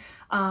pretty.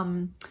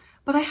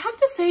 But I have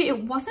to say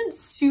it wasn't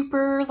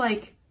super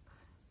like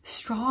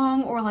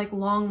strong or like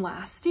long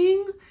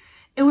lasting.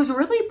 It was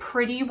really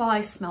pretty while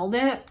I smelled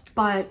it,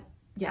 but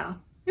yeah,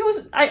 it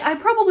was, I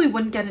probably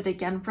wouldn't get it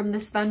again from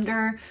this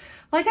vendor.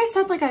 Like I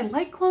said, like I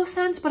like Glow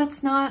Sense, but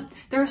it's not,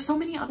 there are so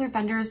many other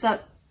vendors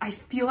that I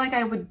feel like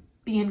I would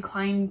be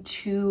inclined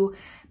to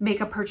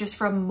make a purchase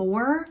from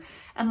more.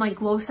 And like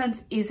Glow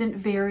Sense isn't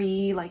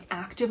very like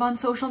active on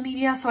social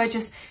media. So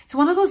it's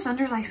one of those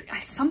vendors I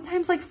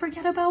sometimes like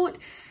forget about,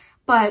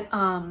 but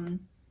I don't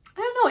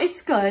know,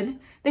 it's good.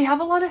 They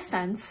have a lot of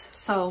scents.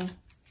 So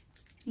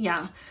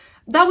yeah,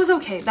 that was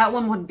okay. That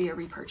one wouldn't be a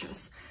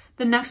repurchase.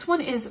 The next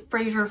one is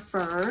Fraser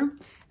Fir.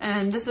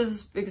 And this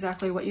is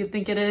exactly what you'd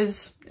think it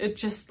is.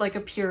 It's just like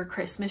a pure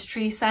Christmas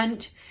tree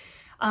scent.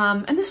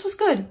 And this was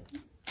good.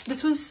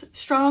 This was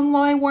strong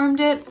while I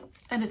warmed it,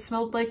 and it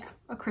smelled like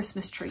a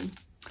Christmas tree.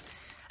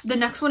 The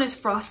next one is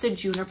Frosted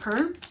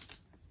Juniper.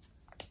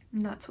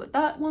 And that's what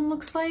that one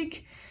looks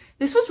like.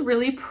 This was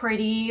really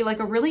pretty,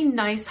 like a really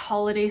nice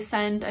holiday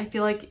scent. I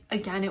feel like,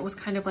 again, it was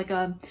kind of like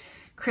a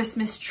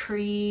Christmas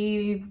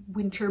tree,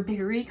 winter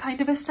berry kind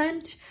of a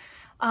scent.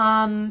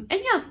 And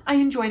yeah, I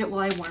enjoyed it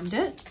while I warmed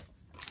it.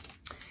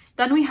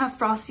 Then we have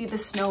Frosty the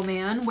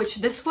Snowman, which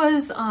this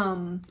was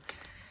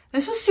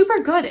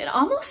super good. It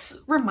almost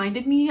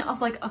reminded me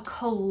of like a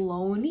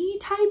cologne-y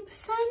type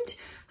scent.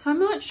 So I'm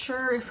not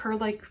sure if her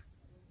like,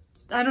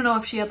 I don't know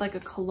if she had like a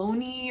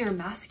cologne-y or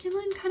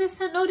masculine kind of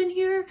scent note in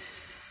here.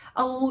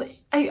 I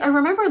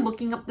remember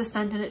looking up the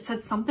scent and it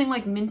said something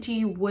like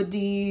minty,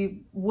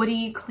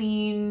 woody,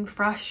 clean,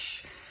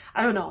 fresh.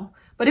 I don't know.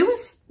 but it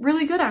was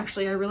really good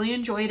actually. I really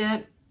enjoyed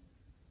it.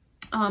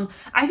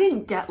 I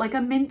didn't get like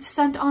a mint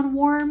scent on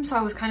warm, so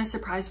I was kind of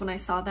surprised when I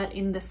saw that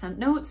in the scent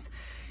notes.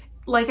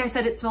 Like I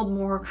said, it smelled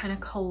more kind of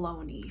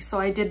cologne-y. So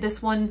I did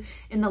this one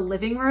in the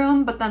living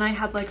room, but then I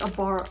had like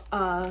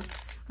a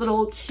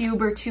little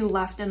cube or two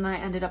left, and I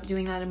ended up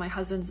doing that in my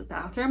husband's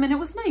bathroom, and it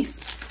was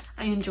nice.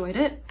 I enjoyed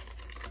it.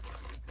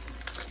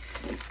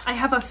 I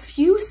have a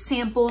few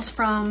samples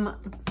from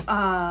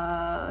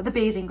the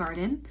bathing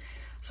garden.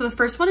 So the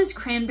first one is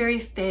Cranberry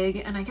Fig,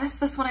 and I guess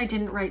this one I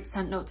didn't write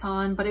scent notes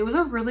on, but it was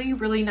a really,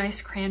 really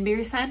nice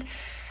cranberry scent.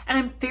 And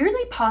I'm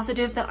fairly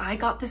positive that I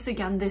got this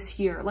again this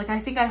year. Like, I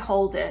think I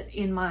hauled it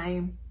in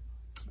my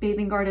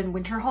bathing garden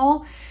winter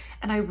haul,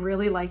 and I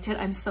really liked it.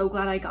 I'm so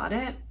glad I got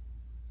it.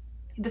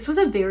 This was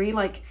a very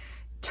like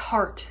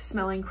tart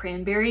smelling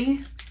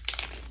cranberry.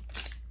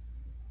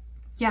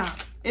 Yeah,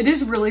 it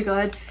is really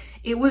good.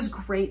 It was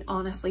great,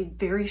 honestly,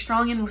 very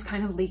strong, and was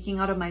kind of leaking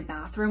out of my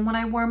bathroom when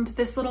I warmed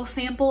this little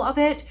sample of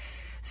it.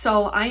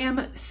 So I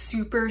am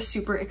super,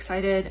 super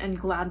excited and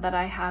glad that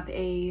I have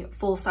a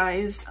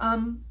full-size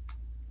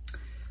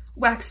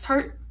wax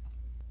tart.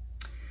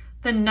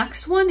 The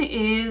next one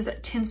is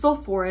Tinsel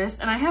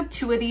Forest, and I have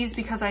two of these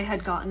because I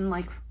had gotten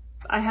like,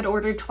 I had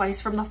ordered twice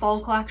from the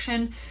fall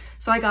collection.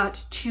 So I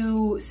got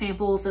two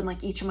samples in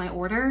like each of my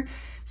order.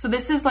 So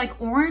this is like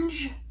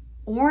orange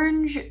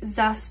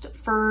zest,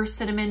 fir,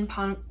 cinnamon,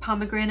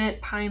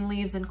 pomegranate, pine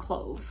leaves, and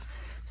clove.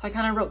 So I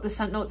kind of wrote the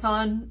scent notes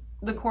on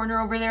the corner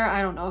over there.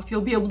 I don't know if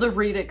you'll be able to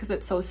read it because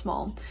it's so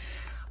small,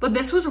 but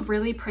this was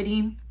really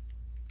pretty.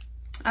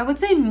 I would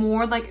say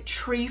more like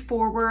tree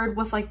forward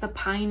with like the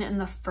pine and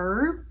the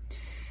fir,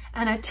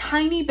 and a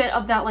tiny bit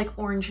of that like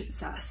orange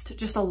zest,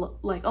 just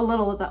like a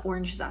little of that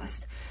orange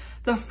zest.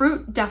 The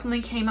fruit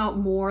definitely came out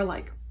more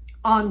like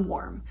on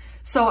warm.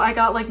 So I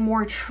got like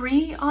more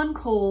tree on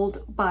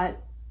cold,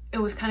 but it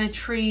was kind of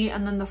tree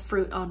and then the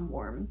fruit on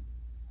warm.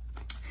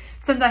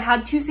 Since I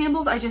had two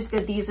samples, I just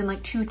did these in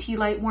like 2 tea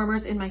light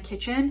warmers in my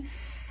kitchen.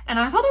 And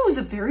I thought it was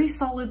a very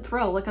solid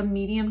throw, like a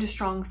medium to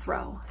strong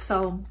throw.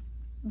 So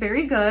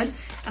very good.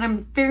 And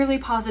I'm fairly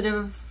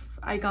positive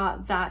I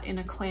got that in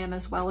a clam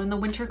as well in the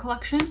winter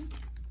collection.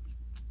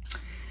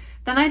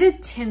 Then I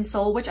did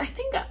Tinsel, which I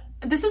think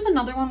this is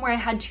another one where I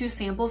had 2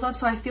 samples of.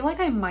 So I feel like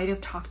I might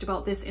have talked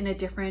about this in a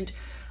different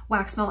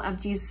Wax Melt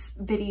Empties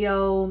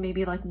video,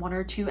 maybe like 1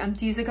 or 2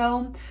 empties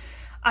ago.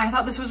 I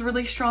thought this was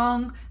really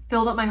strong,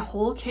 filled up my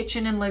whole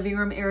kitchen and living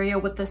room area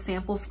with the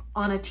sample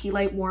on a tea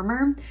light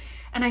warmer.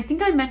 And I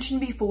think I mentioned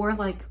before,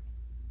 like,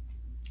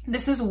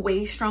 this is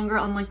way stronger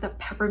on like the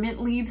peppermint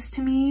leaves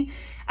to me.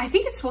 I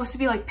think it's supposed to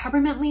be like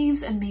peppermint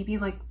leaves and maybe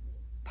like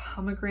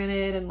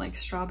pomegranate and like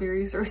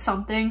strawberries or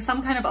something,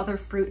 some kind of other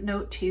fruit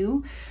note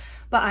too.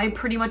 But I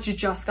pretty much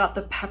just got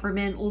the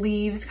peppermint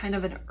leaves, kind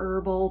of an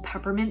herbal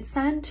peppermint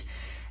scent.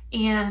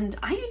 And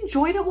I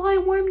enjoyed it while I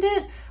warmed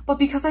it, but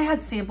because I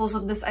had samples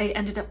of this, I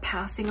ended up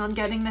passing on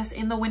getting this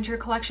in the winter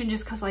collection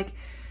just because like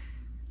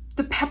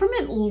the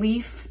peppermint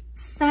leaf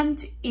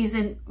scent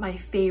isn't my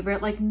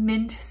favorite. Like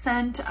mint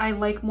scent, I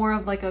like more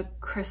of like a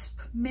crisp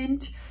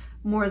mint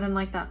more than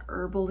like that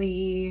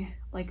herbally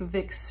like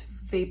Vicks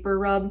Vapor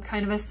Rub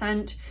kind of a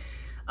scent.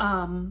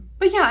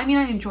 But yeah, I mean,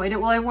 I enjoyed it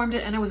while I warmed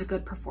it and it was a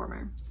good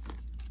performer.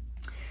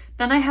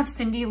 Then I have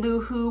Cindy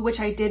Lou Who,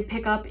 which I did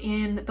pick up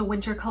in the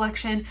winter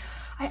collection.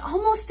 I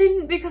almost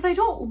didn't because I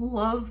don't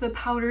love the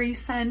powdery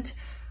scent,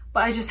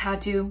 but I just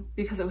had to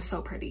because it was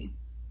so pretty.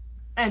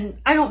 And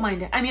I don't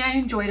mind it. I mean, I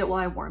enjoyed it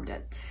while I warmed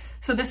it.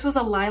 So this was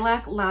a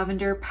lilac,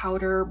 lavender,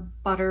 powder,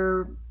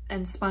 butter,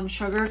 and spun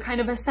sugar kind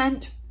of a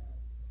scent.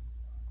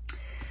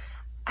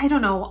 I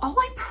don't know. All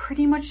I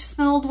pretty much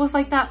smelled was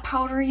like that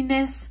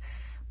powderiness,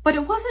 but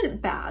it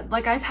wasn't bad.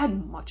 Like I've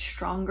had much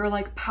stronger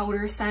like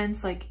powder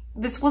scents. Like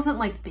this wasn't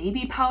like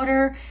baby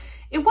powder.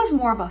 It was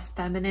more of a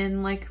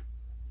feminine like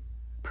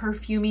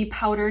perfumey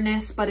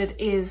powderness, but it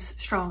is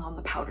strong on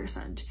the powder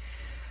scent.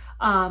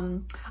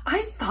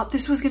 I thought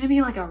this was going to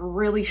be like a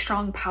really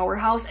strong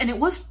powerhouse, and it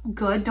was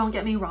good, don't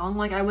get me wrong.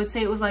 Like I would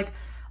say it was like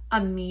a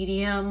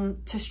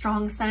medium to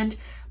strong scent,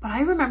 but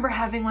I remember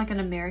having like an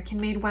American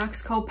Made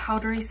Wax Co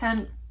powdery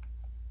scent,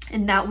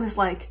 and that was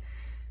like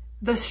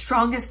the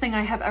strongest thing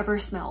I have ever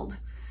smelled.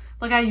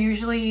 Like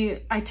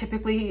I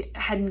typically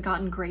hadn't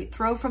gotten great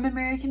throw from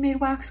American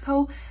Made Wax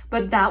Co,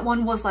 but that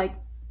one was like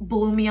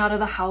blew me out of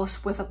the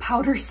house with a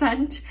powder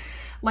scent,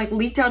 like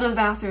leaked out of the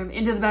bathroom,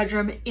 into the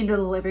bedroom, into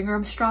the living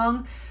room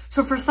strong.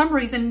 So for some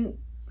reason,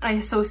 I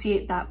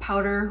associate that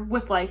powder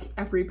with like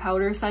every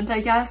powder scent, I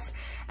guess.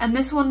 And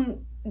this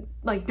one,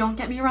 like, don't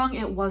get me wrong,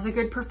 it was a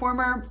good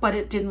performer, but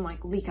it didn't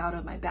like leak out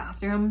of my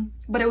bathroom,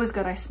 but it was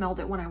good. I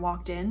smelled it when I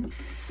walked in.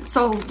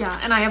 So yeah,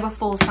 and I have a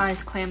full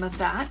size clam of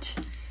that.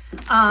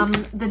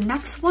 The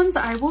next ones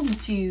I will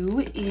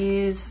do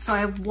is, so I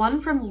have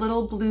one from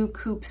Little Blue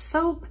Coupe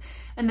Soap,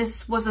 and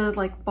this was a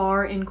like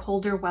bar in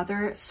colder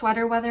weather,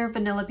 sweater weather,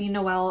 Vanilla Bean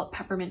Noel,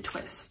 Peppermint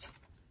Twist.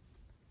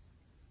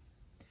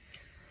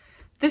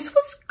 This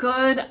was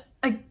good.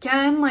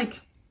 Again,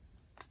 like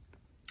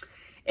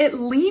It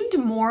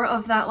leaned more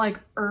of that like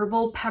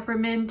herbal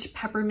peppermint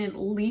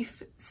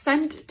leaf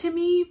scent to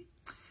me.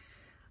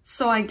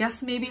 So I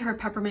guess maybe her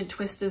peppermint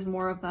twist is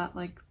more of that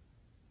like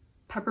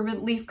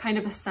peppermint leaf kind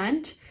of a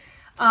scent.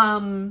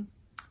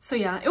 So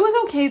yeah, it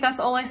was okay. That's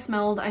all I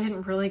smelled. I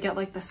didn't really get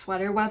like the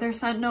sweater weather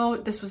scent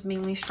note. This was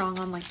mainly strong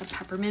on like the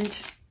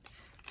peppermint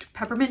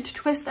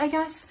twist, I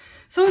guess.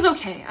 So it was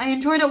okay. I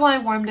enjoyed it while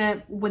I warmed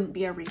it. Wouldn't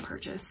be a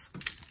repurchase.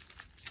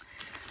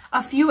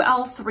 A few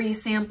L3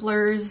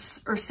 samplers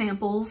or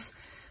samples.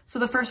 So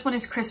the first one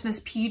is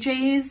Christmas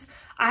PJs.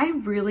 I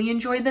really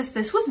enjoyed this.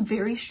 This was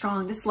very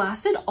strong. This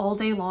lasted all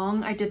day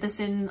long. I did this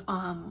in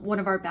one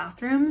of our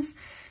bathrooms.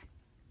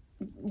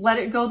 Let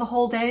it go the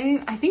whole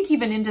day. I think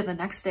even into the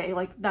next day.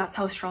 Like that's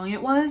how strong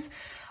it was.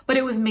 But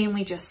it was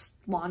mainly just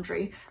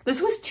laundry. This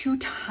was 2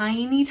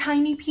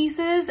 tiny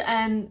pieces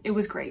and it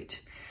was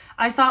great.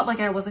 I thought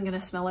like I wasn't going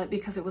to smell it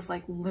because it was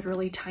like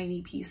literally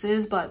tiny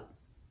pieces, but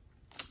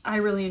I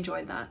really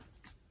enjoyed that.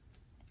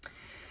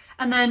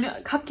 And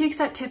then Cupcakes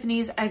at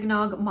Tiffany's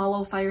Eggnog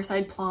Mallo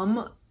Fireside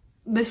Plum.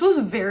 This was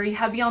very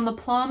heavy on the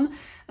plum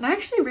and I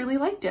actually really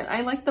liked it.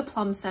 I like the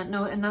plum scent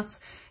note, and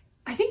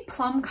I think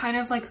plum kind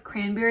of like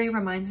cranberry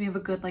reminds me of a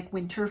good like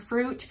winter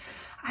fruit.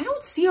 I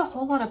don't see a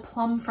whole lot of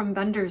plum from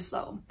vendors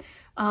though.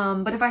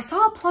 But if I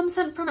saw a plum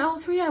scent from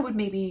L3, I would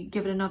maybe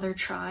give it another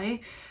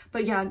try.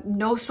 But yeah,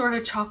 no sort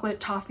of chocolate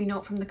toffee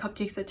note from the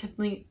Cupcakes at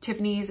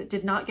Tiffany's. It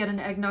did not get an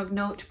eggnog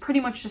note, pretty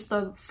much just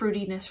the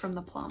fruitiness from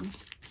the plum.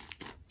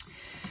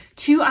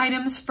 2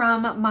 items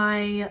from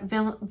my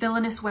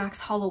Villainous Wax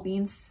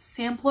Halloween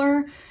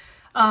sampler.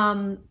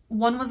 One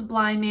was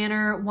Bly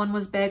Manor, one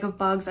was Bag of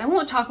Bugs. I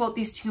won't talk about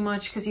these too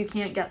much because you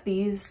can't get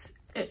these.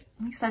 At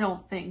least I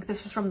don't think.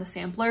 This was from the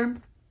sampler.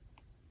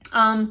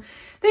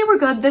 They were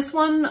good. This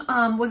one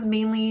was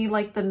mainly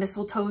like the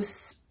mistletoe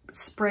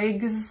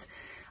sprigs.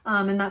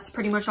 And that's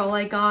pretty much all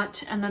I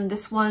got. And then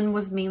this one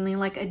was mainly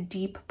like a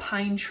deep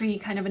pine tree,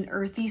 kind of an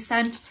earthy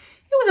scent.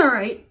 It was all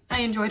right. I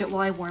enjoyed it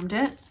while I warmed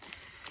it.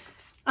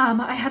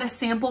 I had a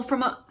sample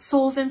from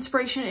Soul's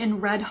Inspiration in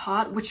Red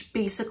Hot, which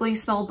basically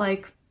smelled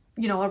like,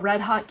 you know, a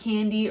Red Hot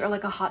candy or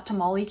like a hot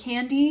tamale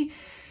candy.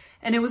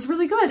 And it was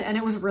really good and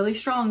it was really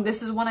strong.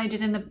 This is one I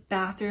did in the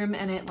bathroom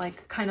and it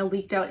like kind of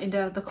leaked out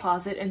into the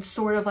closet and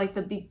sort of like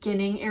the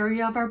beginning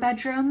area of our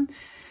bedroom.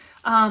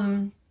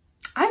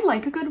 I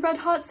like a good Red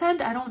Hot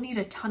scent. I don't need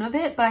a ton of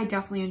it, but I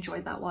definitely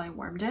enjoyed that while I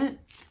warmed it.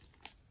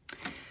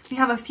 We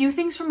have a few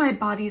things from my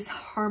Body's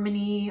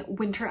Harmony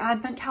Winter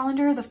Advent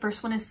Calendar. The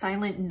first one is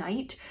Silent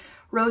Night.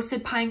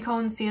 Roasted pine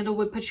cone,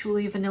 sandalwood,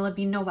 patchouli, vanilla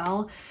bean,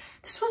 Noel.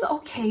 This was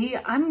okay.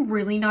 I'm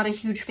really not a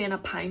huge fan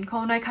of pine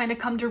cone, I kind of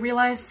come to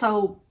realize,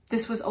 so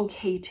this was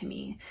okay to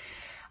me.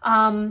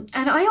 And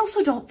I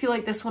also don't feel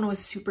like this one was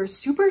super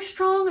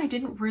strong. I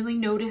didn't really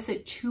notice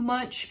it too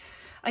much.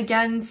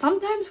 Again,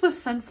 sometimes with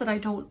scents that I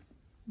don't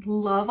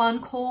love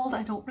on cold,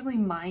 I don't really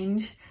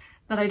mind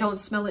that I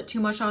don't smell it too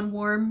much on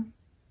warm.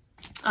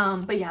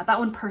 But yeah, that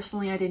one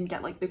personally I didn't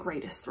get like the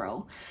greatest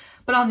throw.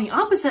 But on the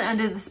opposite end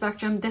of the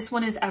spectrum, this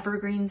one is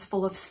Evergreens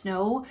Full of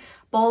Snow,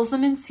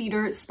 Balsam and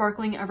Cedar,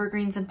 Sparkling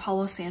Evergreens, and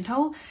Palo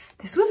Santo.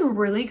 This was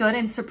really good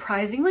and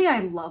surprisingly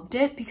I loved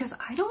it because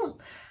I don't,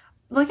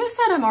 like I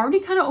said, I'm already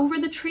kind of over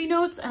the tree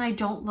notes and I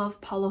don't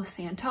love Palo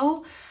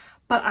Santo.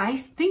 But I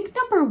think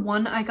number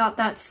 1, I got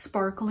that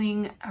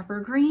Sparkling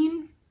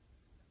Evergreen.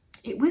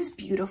 It was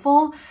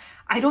beautiful.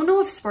 I don't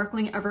know if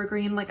Sparkling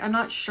Evergreen, like I'm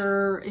not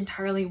sure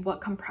entirely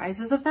what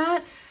comprises of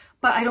that,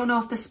 but I don't know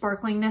if the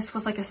sparklingness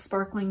was like a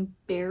sparkling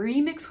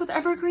berry mixed with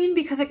evergreen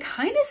because it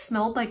kind of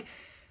smelled like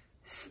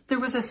there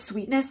was a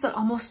sweetness that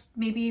almost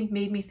maybe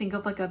made me think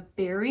of like a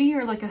berry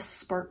or like a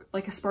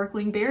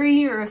sparkling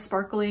berry or a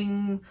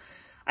sparkling,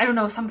 I don't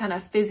know, some kind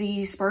of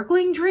fizzy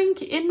sparkling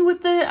drink in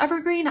with the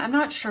evergreen. I'm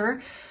not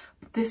sure.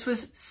 This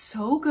was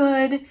so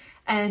good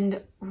and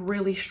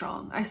really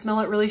strong. I smell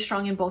it really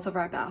strong in both of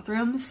our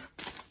bathrooms.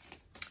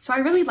 So I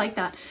really like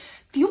that.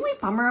 The only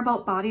bummer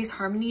about Body's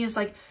Harmony is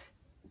like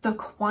the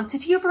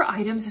quantity of her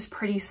items is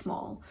pretty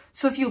small.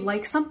 So if you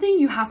like something,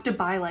 you have to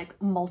buy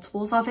like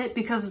multiples of it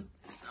because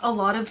a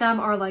lot of them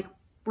are like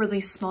really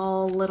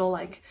small little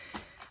like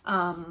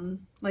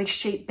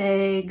shape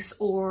bags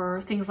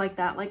or things like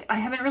that. Like I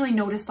haven't really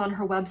noticed on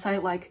her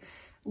website like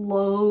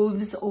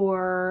loaves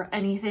or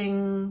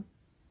anything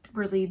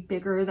really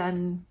bigger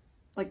than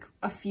like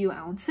a few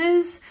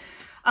ounces.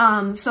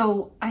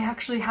 So I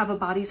actually have a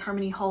Body's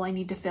Harmony haul I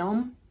need to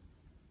film.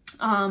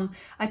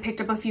 I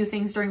picked up a few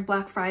things during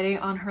Black Friday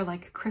on her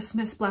like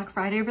Christmas Black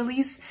Friday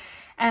release.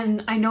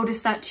 And I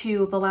noticed that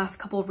too, the last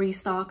couple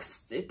restocks,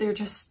 they're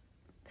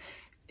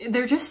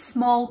just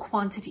small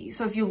quantities.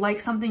 So if you like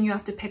something, you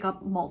have to pick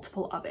up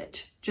multiple of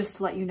it, just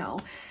to let you know.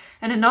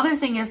 And another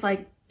thing is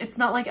like, it's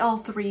not like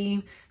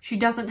L3. She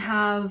doesn't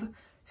have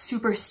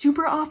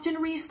super often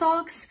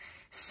restocks.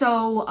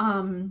 So,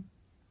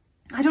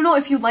 I don't know,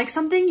 if you like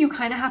something, you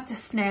kind of have to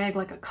snag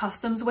like a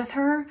customs with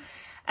her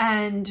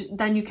and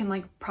then you can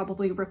like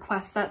probably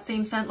request that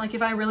same scent. Like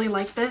if I really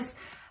like this,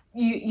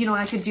 you know,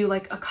 I could do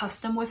like a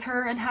custom with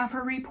her and have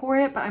her re-pour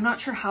it, but I'm not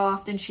sure how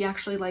often she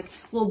actually like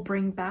will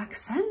bring back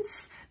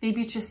scents.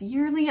 Maybe it's just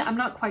yearly. I'm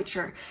not quite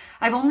sure.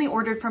 I've only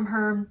ordered from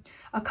her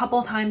a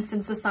couple times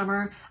since the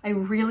summer. I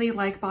really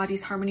like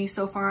Body's Harmony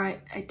so far.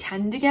 I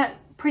tend to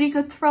get pretty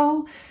good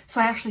throw,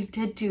 so I actually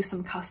did do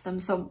some custom.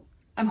 So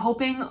I'm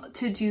hoping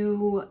to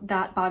do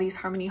that Body's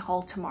Harmony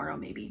haul tomorrow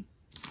maybe.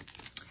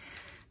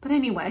 But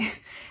anyway,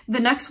 the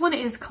next one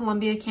is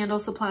Columbia Candle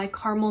Supply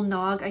Caramel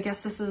Nog. I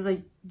guess this is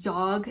a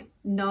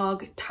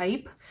Eggnog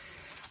type.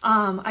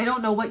 I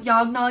don't know what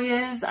Eggnog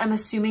is. I'm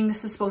assuming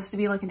this is supposed to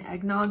be like an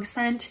eggnog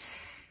scent.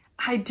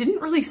 I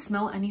didn't really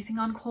smell anything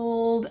on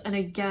cold, and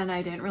again,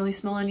 I didn't really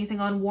smell anything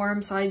on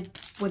warm, so I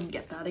wouldn't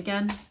get that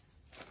again.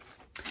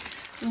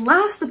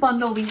 Last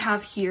bundle we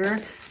have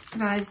here,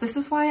 guys, this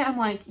is why I'm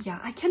like, yeah,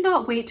 I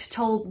cannot wait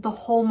till the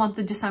whole month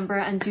of December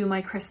and do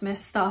my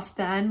Christmas stuff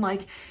then.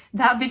 Like,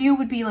 that video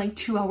would be like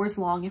 2 hours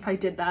long if I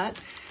did that.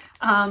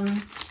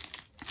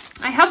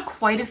 I have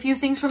quite a few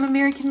things from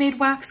American Made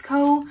Wax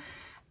Co.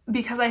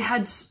 because I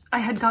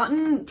had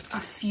gotten a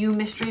few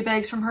mystery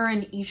bags from her,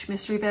 and each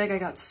mystery bag I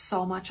got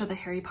so much of the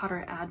Harry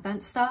Potter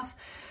Advent stuff.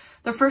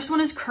 The first one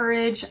is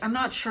Courage. I'm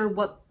not sure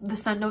what the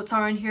scent notes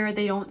are on here.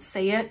 They don't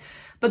say it,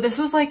 but this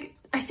was like,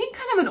 I think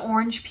kind of an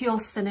orange peel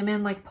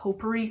cinnamon, like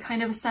potpourri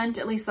kind of a scent.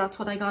 At least that's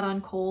what I got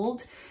on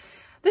cold.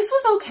 This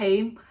was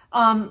okay.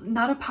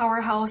 Not a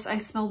powerhouse. I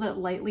smelled it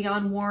lightly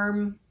on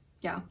warm.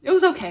 Yeah, it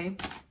was okay.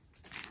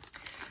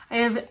 I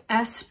have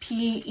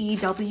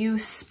SPEW,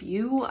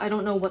 Spew. I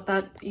don't know what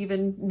that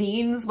even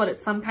means, but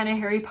it's some kind of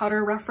Harry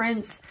Potter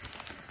reference.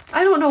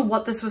 I don't know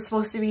what this was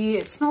supposed to be.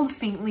 It smelled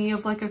faintly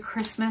of like a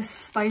Christmas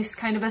spice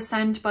kind of a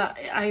scent, but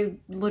I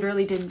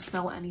literally didn't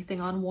smell anything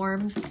on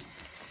warm.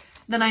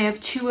 Then I have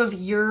two of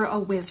You're a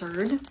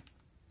Wizard.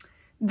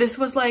 This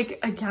was like,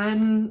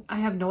 again, I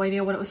have no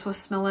idea what it was supposed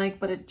to smell like,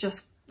 but it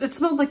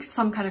smelled like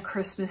some kind of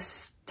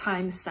Christmas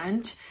time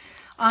scent.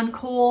 On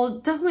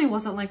cold, definitely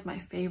wasn't like my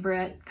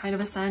favorite kind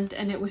of a scent,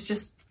 and it was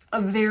just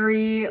a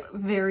very,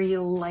 very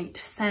light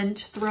scent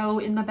throw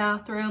in the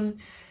bathroom.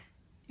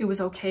 It was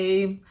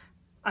okay.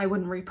 I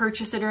wouldn't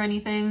repurchase it or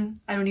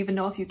anything. I don't even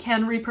know if you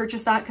can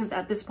repurchase that, because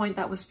at this point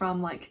that was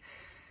from like,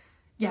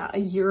 yeah, a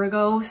year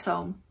ago.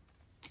 So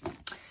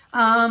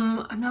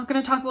I'm not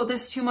going to talk about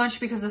this too much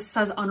because this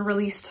says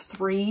unreleased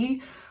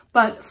 3,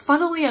 but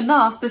funnily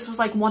enough, this was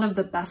like one of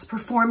the best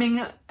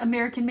performing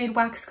American Made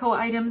Wax Co.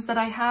 items that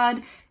I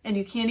had, and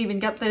you can't even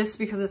get this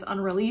because it's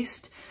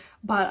unreleased,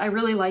 but I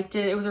really liked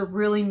it. It was a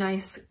really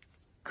nice,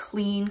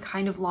 clean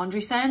kind of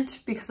laundry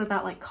scent because of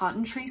that like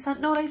cotton tree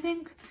scent note, I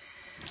think.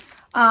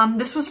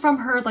 This was from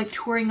her like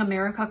Touring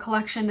America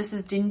collection. This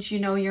is Didn't You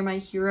Know You're My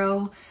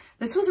Hero.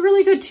 This was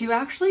really good too,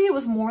 actually. It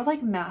was more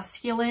like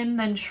masculine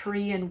than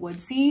shri and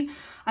woodsy.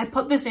 I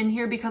put this in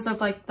here because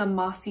of like the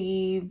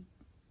mossy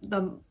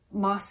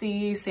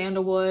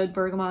sandalwood,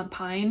 bergamot,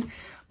 pine.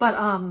 But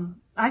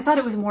I thought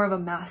it was more of a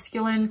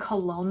masculine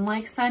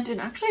cologne-like scent. And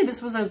actually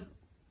this was a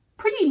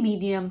pretty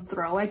medium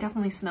throw. I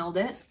definitely smelled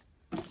it.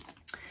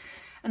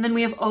 And then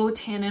we have Oh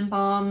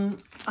Tannenbaum.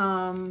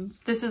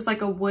 This is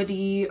like a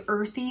woody,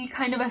 earthy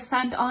kind of a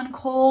scent on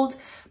cold,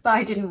 but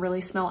I didn't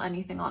really smell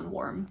anything on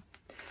warm.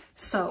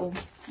 So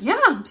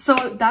yeah, so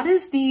that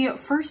is the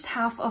first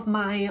half of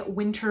my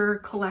winter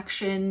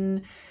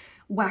collection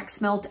wax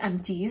melt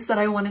empties that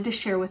I wanted to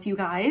share with you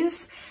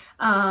guys.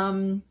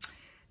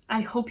 I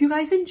hope you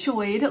guys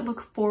enjoyed.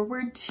 Look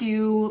forward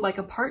to like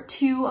a part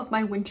 2 of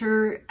my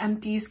winter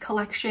empties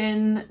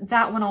collection.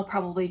 That one I'll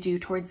probably do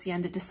towards the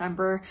end of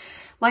December.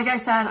 Like I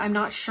said, I'm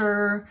not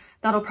sure.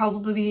 That'll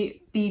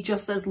probably be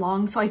just as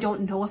long, so I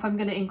don't know if I'm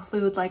going to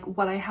include like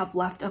what I have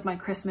left of my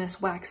Christmas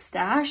wax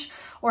stash,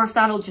 or if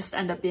that'll just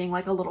end up being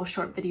like a little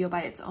short video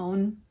by its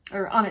own,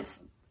 or on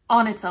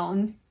its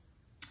own.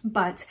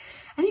 But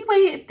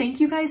anyway, thank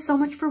you guys so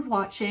much for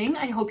watching.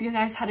 I hope you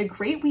guys had a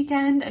great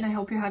weekend, and I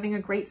hope you're having a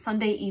great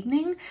Sunday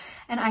evening,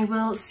 and I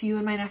will see you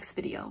in my next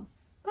video.